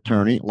an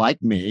attorney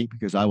like me,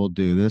 because I will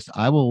do this,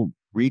 I will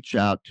reach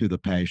out to the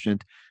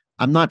patient.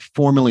 I'm not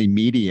formally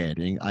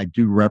mediating. I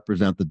do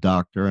represent the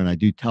doctor and I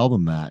do tell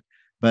them that,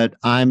 but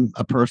I'm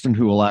a person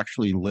who will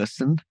actually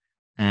listen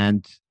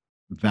and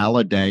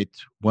validate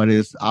what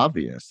is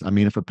obvious. I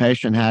mean, if a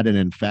patient had an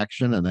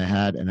infection and they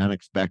had an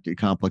unexpected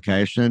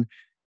complication,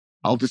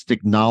 I'll just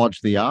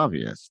acknowledge the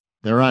obvious.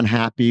 They're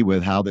unhappy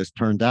with how this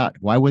turned out.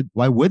 Why would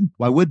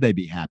they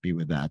be happy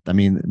with that? I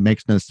mean, it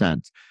makes no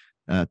sense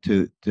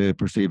to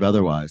perceive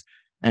otherwise.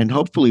 And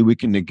hopefully, we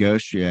can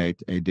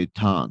negotiate a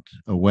detente,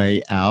 a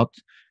way out.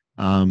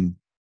 Um,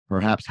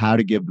 Perhaps how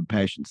to give the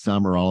patient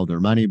some or all of their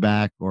money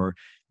back, or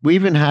we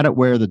even had it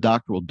where the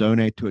doctor will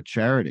donate to a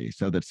charity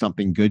so that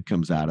something good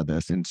comes out of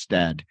this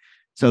instead.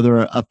 So there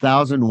are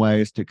 1,000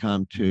 ways to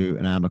come to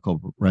an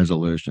amicable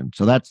resolution.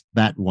 So that's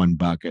that one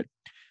bucket.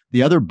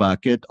 The other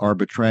bucket,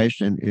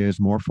 arbitration, is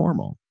more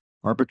formal.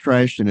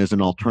 Arbitration is an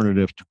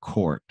alternative to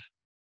court.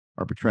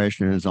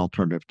 Arbitration is an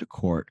alternative to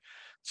court.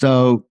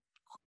 So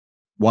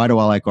why do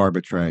I like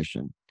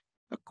arbitration?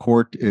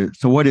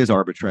 So what is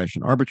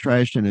arbitration?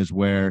 Arbitration is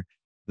where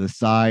the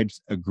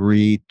sides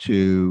agree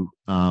to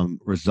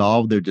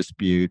resolve their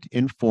dispute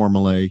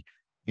informally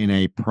in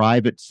a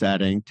private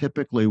setting,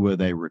 typically with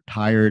a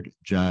retired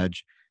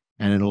judge,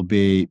 and it'll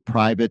be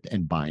private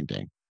and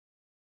binding.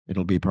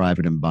 It'll be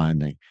private and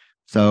binding.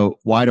 So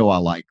why do I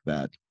like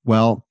that?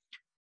 Well,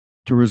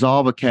 to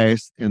resolve a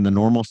case in the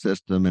normal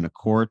system in a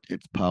court,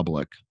 it's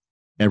public.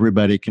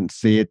 Everybody can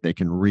see it. They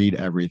can read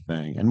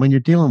everything. And when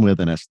you're dealing with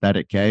an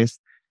aesthetic case,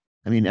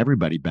 I mean,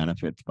 everybody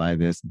benefits by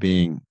this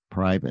being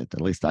private.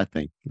 At least I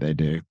think they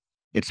do.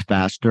 It's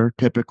faster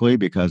typically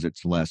because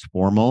it's less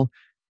formal.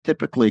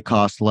 Typically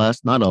costs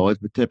less, not always,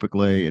 but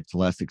typically it's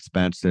less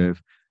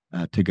expensive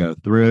to go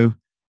through.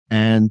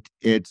 And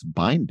it's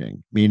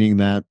binding, meaning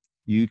that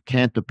you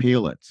can't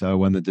appeal it. So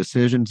when the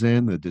decision's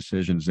in, the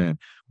decision's in.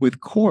 With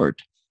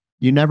court,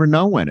 you never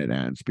know when it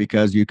ends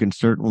because you can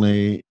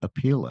certainly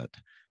appeal it.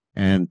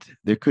 And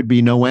there could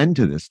be no end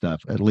to this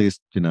stuff, at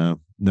least,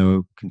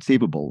 no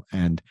conceivable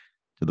end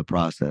to the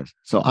process.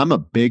 So I'm a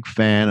big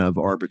fan of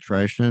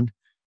arbitration.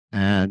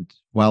 And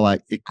while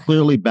it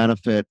clearly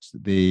benefits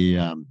the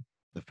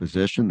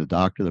physician, the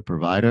doctor, the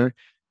provider,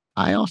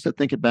 I also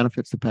think it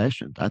benefits the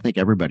patient. I think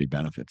everybody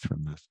benefits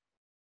from this.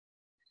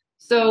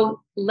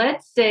 So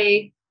let's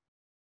say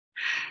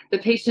the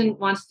patient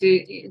wants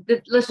to,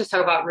 let's just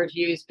talk about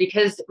reviews,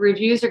 because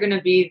reviews are going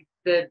to be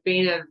the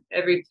bane of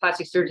every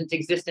plastic surgeon's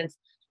existence.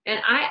 And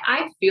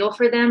I feel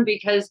for them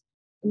because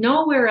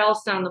nowhere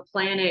else on the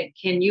planet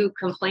can you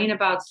complain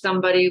about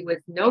somebody with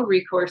no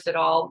recourse at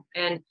all.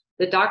 And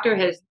the doctor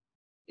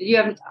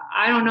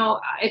I don't know,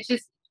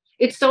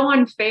 it's so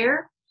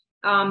unfair.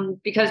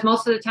 Because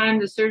most of the time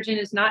the surgeon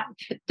is not,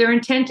 their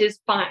intent is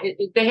fine.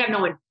 They have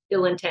no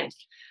ill intent.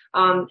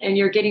 And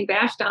you're getting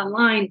bashed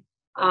online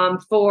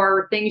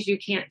for things you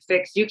can't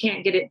fix. You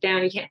can't get it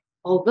down. You can't.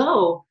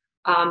 Although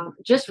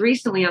just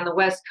recently on the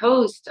West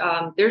Coast,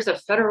 there's a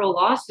federal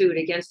lawsuit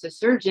against a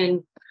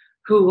surgeon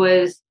who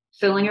was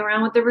filling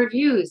around with the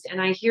reviews.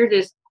 And I hear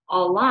this a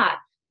lot.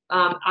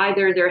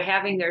 Either they're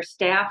having their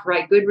staff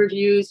write good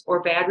reviews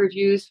or bad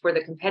reviews for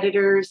the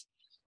competitors,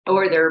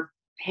 or they're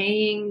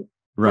paying.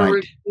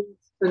 Right.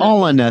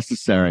 All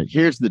unnecessary.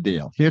 Here's the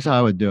deal. Here's how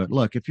I would do it.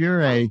 Look, if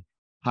you're a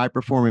high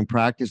performing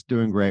practice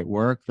doing great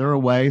work, there are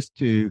ways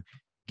to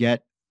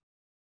get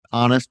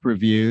honest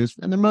reviews,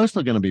 and they're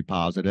mostly going to be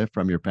positive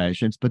from your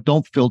patients, but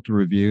don't filter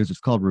reviews. It's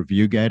called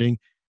review gating.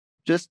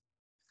 Just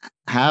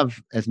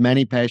have as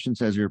many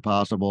patients as you're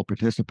possible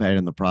participate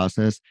in the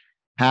process.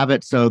 Have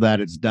it so that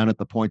it's done at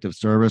the point of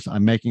service.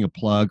 I'm making a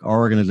plug. Our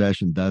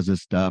organization does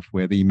this stuff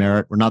with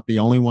eMerit. We're not the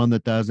only one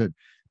that does it,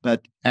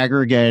 but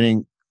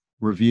aggregating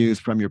reviews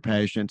from your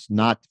patients,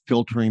 not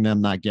filtering them,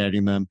 not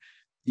getting them.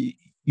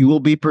 You will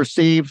be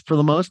perceived for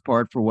the most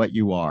part for what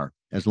you are,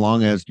 as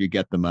long as you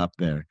get them up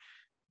there.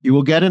 You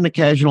will get an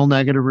occasional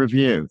negative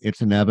review.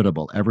 It's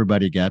inevitable.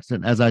 Everybody gets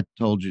it. As I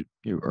told you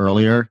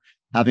earlier,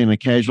 having an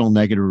occasional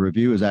negative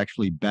review is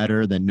actually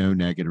better than no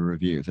negative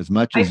reviews. As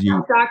much as I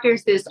tell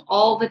doctors this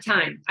all the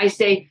time. I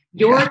say,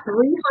 your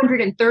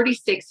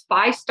 336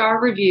 5-star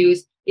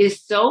reviews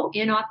is so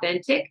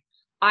inauthentic.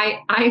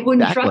 I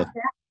wouldn't trust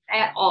that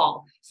at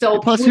all. So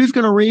plus, who's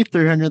going to read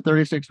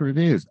 336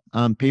 reviews?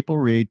 People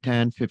read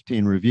 10,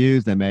 15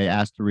 reviews. They may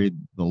ask to read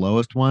the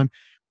lowest one.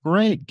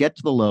 Great, get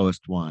to the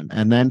lowest one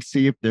and then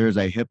see if there's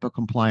a HIPAA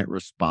compliant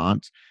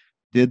response.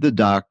 Did the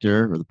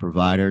doctor or the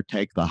provider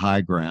take the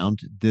high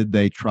ground? Did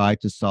they try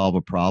to solve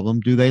a problem?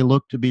 Do they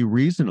look to be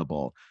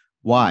reasonable?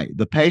 Why?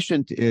 The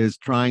patient is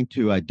trying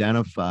to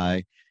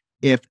identify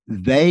if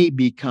they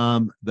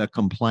become the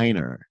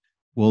complainer,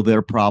 will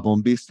their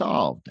problem be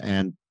solved?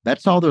 And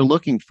that's all they're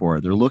looking for.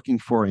 They're looking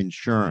for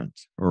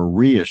insurance or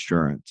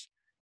reassurance.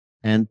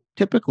 And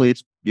typically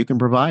it's you can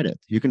provide it.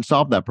 You can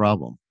solve that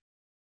problem.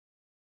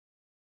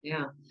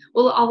 Yeah.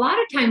 Well, a lot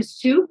of times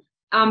too,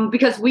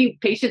 because we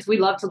patients, we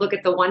love to look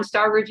at the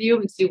 1-star review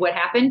and see what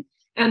happened.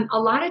 And a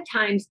lot of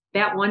times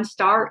that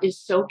 1-star is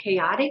so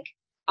chaotic.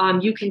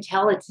 You can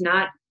tell it's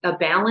not a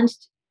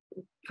balanced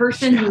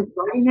person Yeah. who's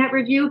writing that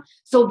review.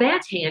 So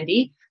that's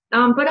handy.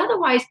 But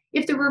otherwise,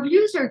 if the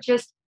reviews are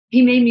just,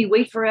 he made me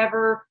wait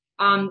forever.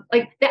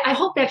 I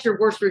hope that's your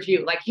worst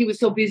review. Like he was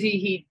so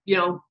busy,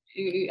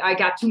 I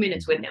got 2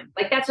 minutes with him.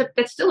 Like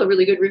that's still a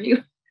really good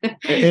review.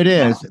 It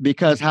is,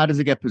 because how does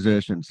it get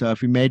positioned? So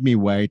if you made me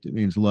wait, it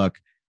means, look,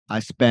 I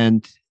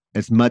spent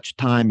as much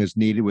time as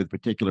needed with a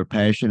particular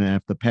patient. And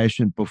if the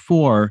patient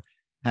before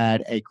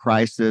had a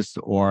crisis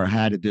or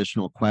had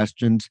additional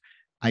questions,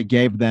 I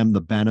gave them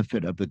the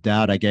benefit of the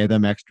doubt. I gave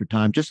them extra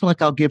time, just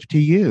like I'll give to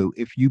you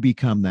if you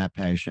become that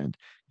patient.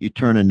 You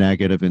turn a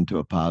negative into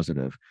a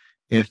positive.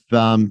 If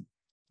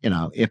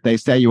if they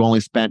say you only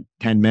spent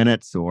 10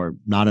 minutes or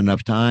not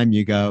enough time,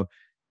 you go,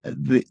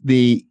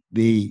 the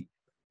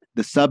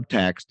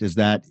subtext is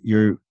that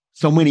you're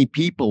so many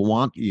people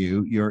want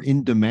you, you're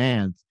in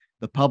demand.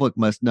 The public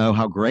must know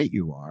how great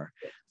you are.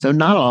 So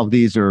not all of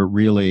these are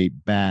really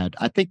bad.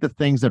 I think the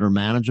things that are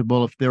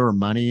manageable, if there are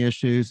money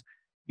issues,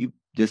 you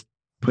just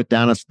put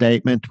down a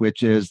statement,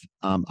 which is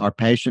our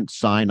patients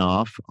sign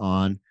off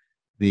on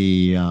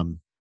the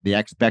the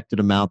expected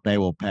amount they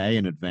will pay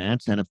in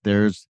advance, and if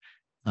there's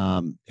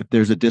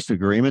a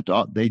disagreement,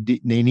 they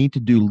need to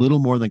do little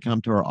more than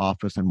come to our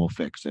office and we'll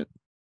fix it.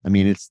 I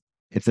mean, it's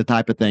the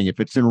type of thing. If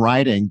it's in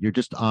writing, you're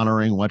just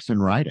honoring what's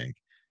in writing.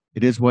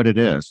 It is what it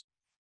is.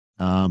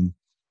 I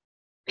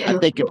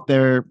think if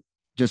they're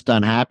just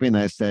unhappy and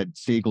they said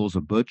Segal's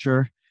a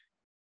butcher,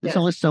 there's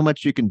only so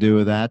much you can do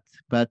with that.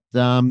 But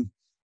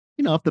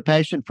if the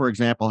patient, for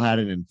example, had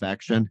an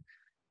infection,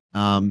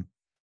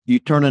 you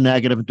turn a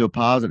negative into a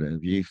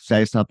positive. You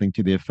say something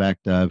to the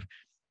effect of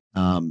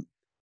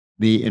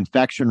the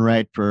infection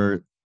rate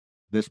for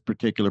this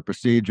particular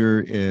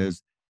procedure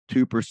is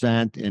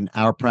 2%. In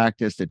our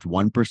practice, it's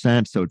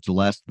 1%. So it's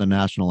less than the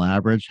national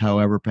average.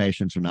 However,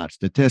 patients are not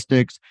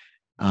statistics.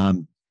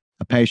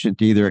 A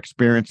patient either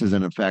experiences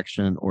an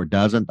infection or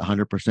doesn't,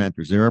 100%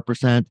 or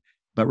 0%.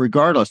 But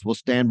regardless, we'll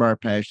stand by our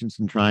patients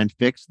and try and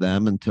fix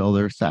them until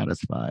they're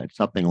satisfied,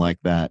 something like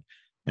that.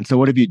 And so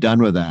what have you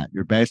done with that?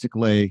 You're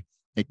basically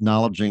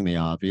acknowledging the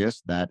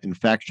obvious, that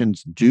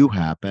infections do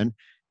happen,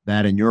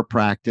 that in your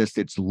practice,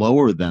 it's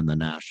lower than the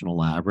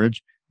national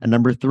average. And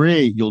number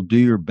three, you'll do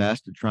your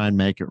best to try and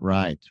make it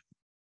right.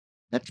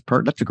 That's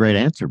a great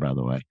answer, by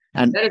the way.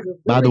 And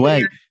by the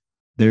way,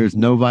 there's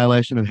no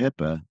violation of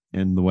HIPAA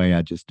in the way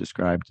I just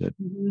described it.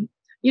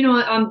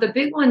 Mm-hmm. The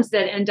big ones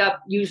that end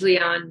up usually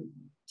on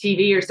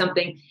TV or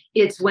something,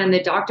 it's when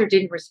the doctor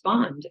didn't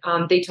respond.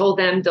 They told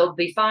them they'll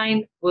be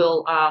fine.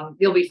 They'll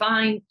be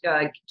fine.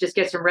 Just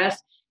get some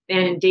rest.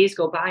 And days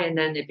go by, and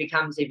then it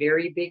becomes a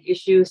very big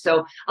issue.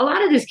 So a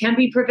lot of this can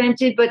be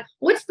prevented. But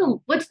what's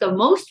the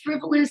most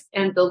frivolous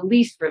and the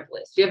least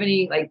frivolous? Do you have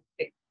any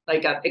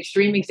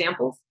extreme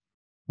examples?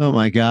 Oh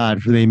my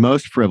God! For the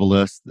most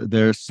frivolous,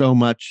 there's so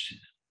much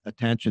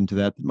attention to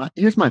that.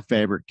 Here's my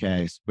favorite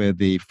case with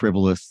the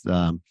frivolous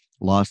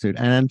lawsuit,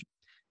 and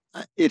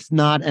it's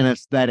not an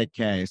aesthetic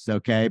case,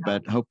 okay?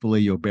 But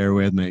hopefully you'll bear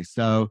with me.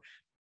 So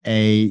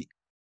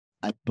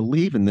I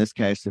believe in this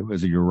case, it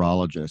was a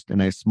urologist in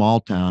a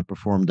small town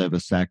performed a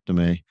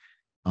vasectomy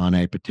on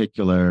a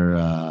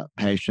particular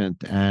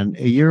patient. And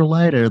a year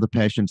later, the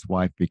patient's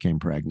wife became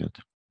pregnant.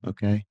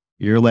 Okay.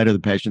 A year later, the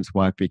patient's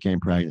wife became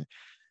pregnant.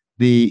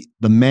 The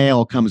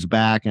male comes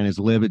back and is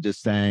livid,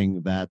 just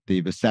saying that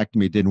the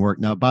vasectomy didn't work.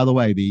 Now, by the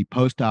way, the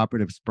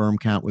post-operative sperm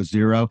count was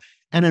 0.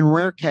 And in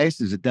rare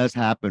cases, it does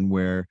happen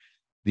where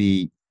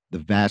the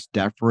vas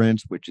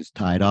deferens, which is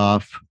tied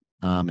off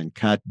and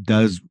cut,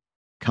 does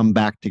come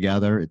back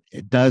together.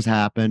 It does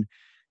happen,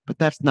 but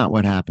that's not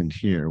what happened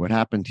here. What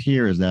happened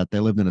here is that they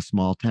lived in a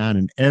small town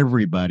and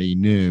everybody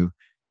knew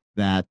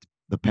that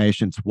the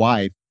patient's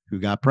wife, who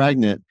got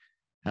pregnant,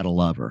 had a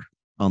lover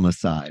on the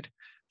side.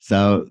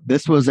 So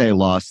this was a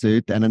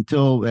lawsuit, and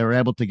until they were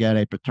able to get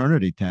a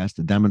paternity test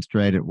to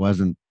demonstrate it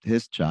wasn't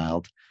his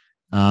child,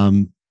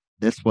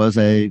 this was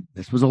a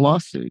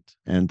lawsuit,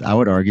 and I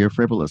would argue a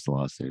frivolous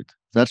lawsuit.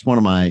 So that's one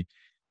of my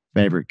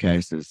favorite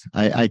cases.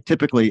 I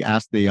typically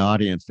ask the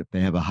audience if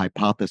they have a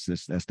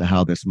hypothesis as to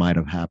how this might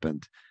have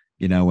happened.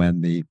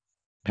 When the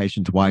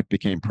patient's wife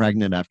became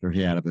pregnant after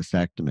he had a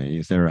vasectomy,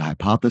 is there a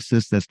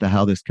hypothesis as to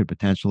how this could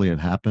potentially have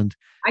happened?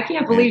 I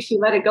can't believe she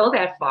let it go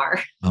that far.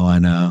 Oh, I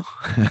know.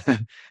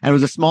 And it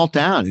was a small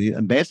town.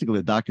 And basically,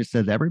 the doctor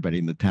said everybody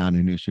in the town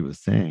who knew she was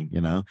seeing,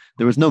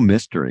 there was no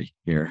mystery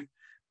here.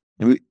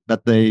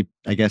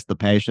 I guess the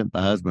patient,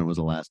 the husband, was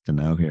the last to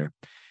know here.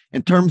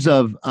 In terms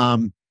of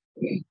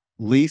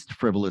least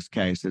frivolous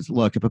cases,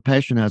 look, if a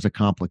patient has a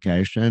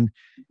complication,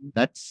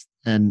 that's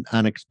an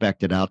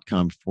unexpected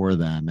outcome for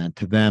them. And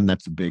to them,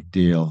 that's a big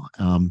deal.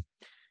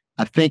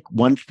 I think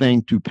one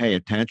thing to pay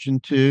attention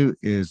to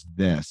is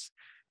this,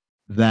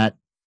 that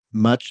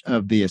much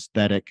of the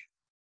aesthetic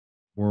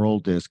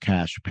world is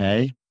cash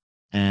pay.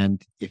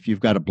 And if you've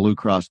got a Blue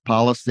Cross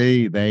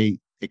policy, they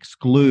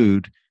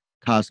exclude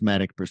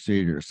cosmetic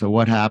procedures. So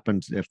what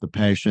happens if the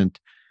patient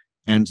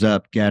ends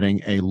up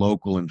getting a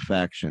local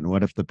infection?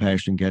 What if the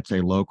patient gets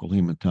a local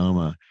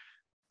hematoma?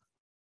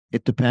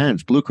 It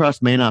depends. Blue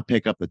Cross may not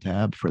pick up the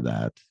tab for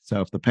that.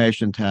 So if the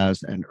patient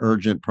has an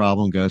urgent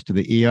problem, goes to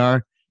the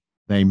ER,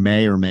 they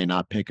may or may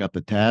not pick up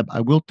the tab.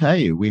 I will tell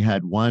you, we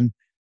had one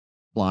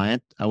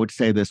client, I would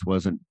say this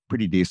was a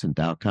pretty decent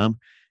outcome.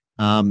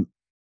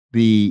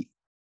 The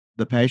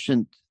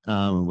patient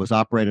was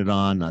operated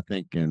on, I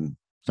think, in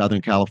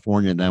Southern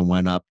California, and then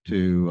went up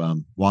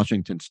to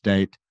Washington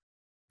State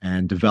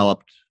and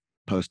developed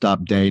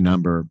post-op day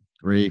number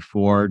 3,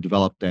 4,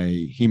 developed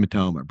a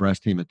hematoma,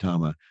 breast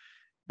hematoma.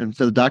 And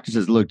so the doctor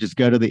says, look, just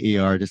go to the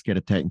ER, just get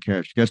it taken care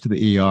of. She goes to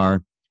the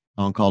ER,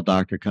 on-call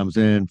doctor comes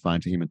in,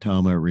 finds a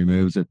hematoma,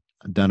 removes it,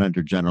 done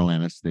under general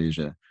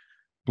anesthesia.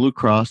 Blue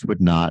Cross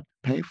would not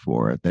pay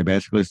for it. They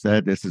basically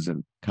said, this is a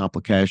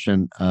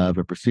complication of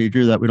a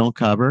procedure that we don't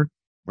cover.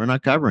 We're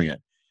not covering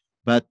it.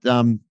 But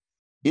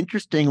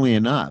interestingly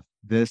enough,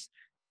 the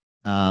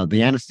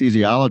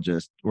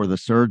anesthesiologist or the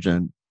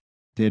surgeon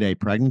did a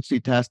pregnancy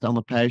test on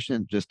the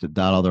patient just to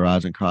dot all their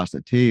I's and cross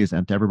the T's.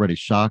 And to everybody's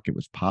shock, it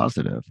was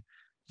positive.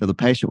 So the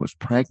patient was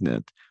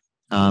pregnant,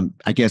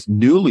 I guess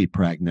newly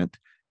pregnant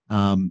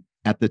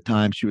at the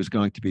time she was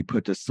going to be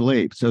put to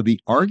sleep. So the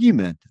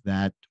argument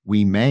that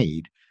we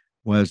made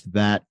was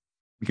that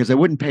because they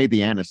wouldn't pay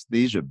the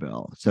anesthesia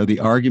bill. So the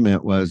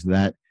argument was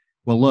that,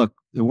 well, look,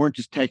 they weren't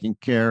just taking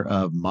care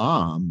of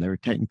mom, they were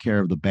taking care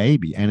of the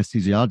baby.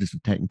 Anesthesiologists were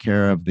taking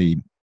care of the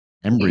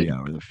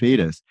embryo or the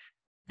fetus.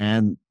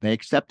 And they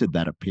accepted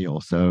that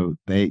appeal. So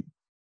they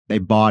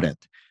bought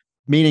it,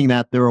 meaning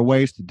that there are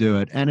ways to do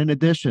it. And in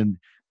addition,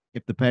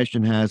 if the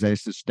patient has a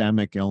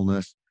systemic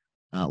illness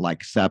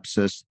like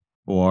sepsis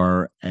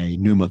or a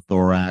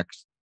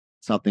pneumothorax,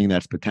 something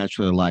that's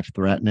potentially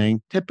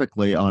life-threatening,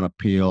 typically on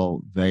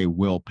appeal, they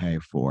will pay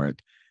for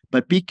it.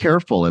 But be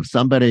careful if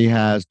somebody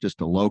has just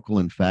a local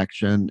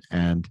infection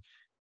and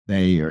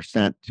they are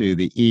sent to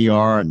the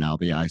ER and now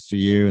the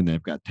ICU and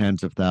they've got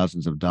tens of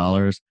thousands of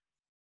dollars.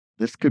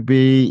 This could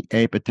be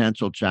a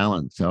potential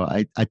challenge. So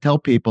I tell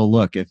people,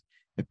 look, if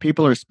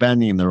people are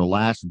spending their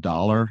last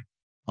dollar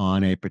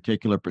on a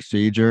particular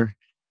procedure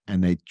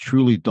and they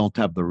truly don't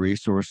have the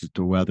resources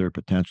to weather a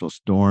potential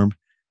storm,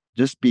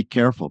 just be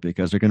careful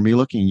because they're going to be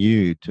looking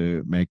you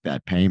to make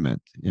that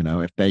payment,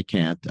 if they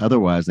can't.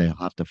 Otherwise, they'll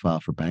have to file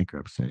for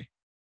bankruptcy.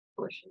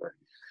 For sure.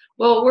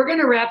 Well, we're going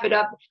to wrap it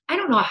up. I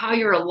don't know how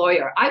you're a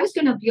lawyer. I was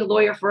going to be a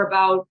lawyer for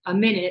about a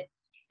minute,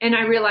 and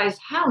I realized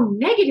how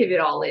negative it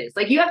all is.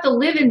 Like, you have to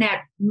live in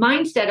that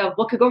mindset of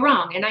what could go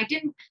wrong. And I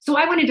didn't. So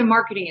I went into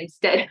marketing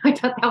instead. I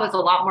thought that was a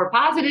lot more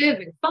positive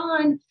and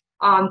fun.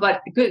 But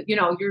good,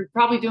 you're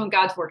probably doing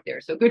God's work there.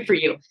 So good for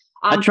you.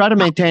 I try to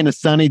maintain a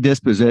sunny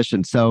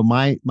disposition. So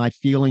my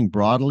feeling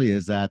broadly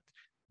is that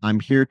I'm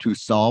here to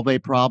solve a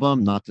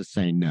problem, not to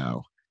say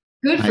no.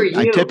 Good for you.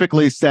 I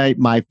typically say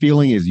my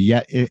feeling is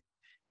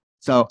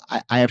so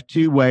I have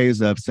two ways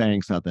of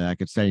saying something. I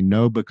could say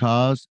no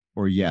because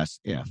or yes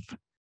if.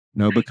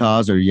 No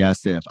because or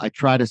yes if. I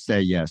try to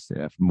say yes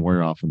if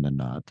more often than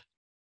not.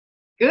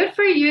 Good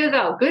for you,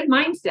 though. Good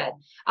mindset.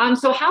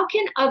 So how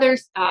can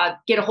others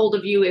get a hold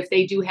of you if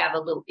they do have a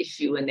little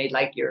issue and they'd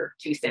like your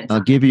 2 cents? I'll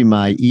give you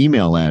my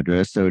email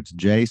address. So it's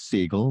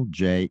Segal,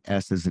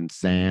 J-S as in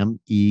Sam,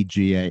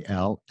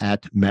 E-G-A-L,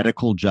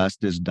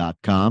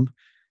 @medicaljustice.com.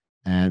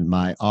 And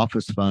my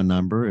office phone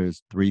number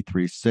is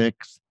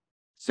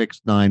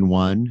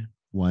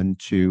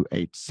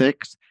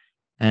 336-691-1286.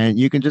 And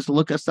you can just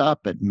look us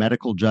up at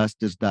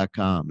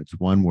medicaljustice.com. It's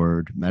one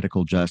word,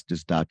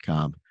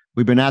 medicaljustice.com.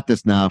 We've been at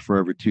this now for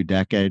over 2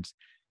 decades.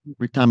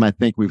 Every time I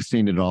think we've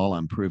seen it all,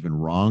 I'm proven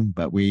wrong.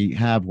 But we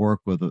have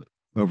worked with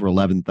over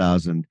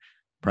 11,000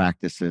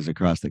 practices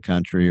across the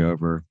country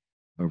over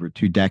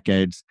 2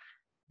 decades,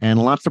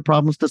 and lots of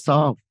problems to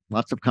solve,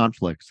 lots of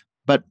conflicts.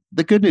 But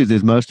the good news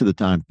is most of the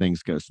time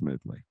things go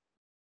smoothly.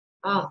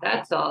 Oh,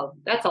 that's a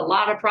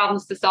lot of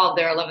problems to solve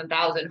there,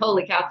 11,000.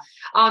 Holy cow.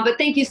 But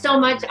thank you so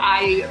much.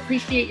 I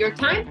appreciate your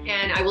time,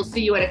 and I will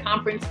see you at a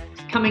conference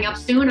coming up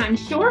soon, I'm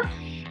sure.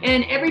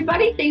 And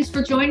everybody, thanks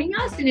for joining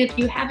us. And if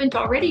you haven't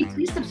already,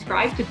 please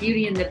subscribe to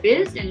Beauty in the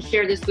Biz and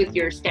share this with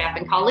your staff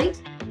and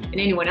colleagues and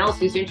anyone else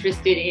who's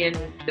interested in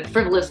the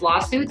frivolous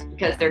lawsuits,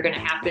 because they're going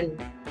to happen.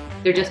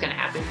 They're just going to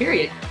happen,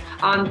 period.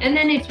 And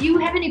then if you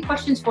have any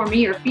questions for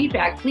me or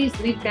feedback, please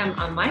leave them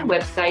on my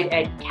website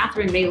at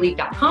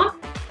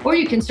KatherineMaley.com, or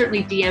you can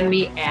certainly DM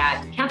me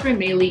at Katherine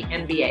Maley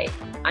MBA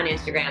on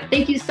Instagram.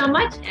 Thank you so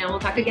much, and we'll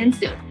talk again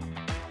soon.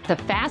 The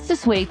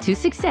fastest way to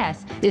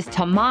success is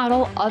to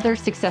model other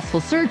successful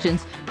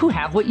surgeons who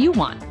have what you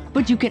want.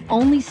 but you can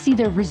only see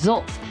their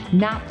results,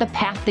 not the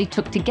path they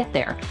took to get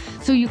there.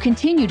 So you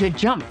continue to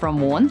jump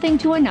from one thing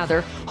to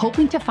another,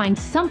 hoping to find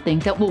something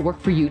that will work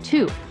for you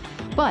too.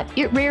 But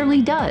it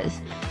rarely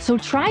does. So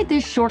try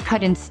this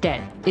shortcut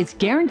instead. It's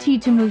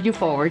guaranteed to move you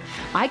forward.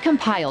 I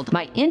compiled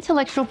my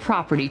intellectual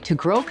property to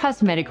grow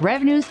cosmetic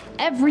revenues,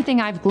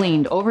 everything I've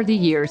gleaned over the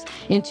years,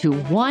 into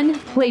one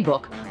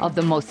playbook of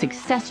the most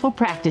successful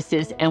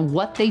practices and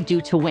what they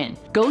do to win.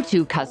 Go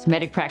to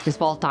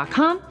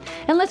cosmeticpracticevault.com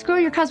and let's grow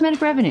your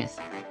cosmetic revenues.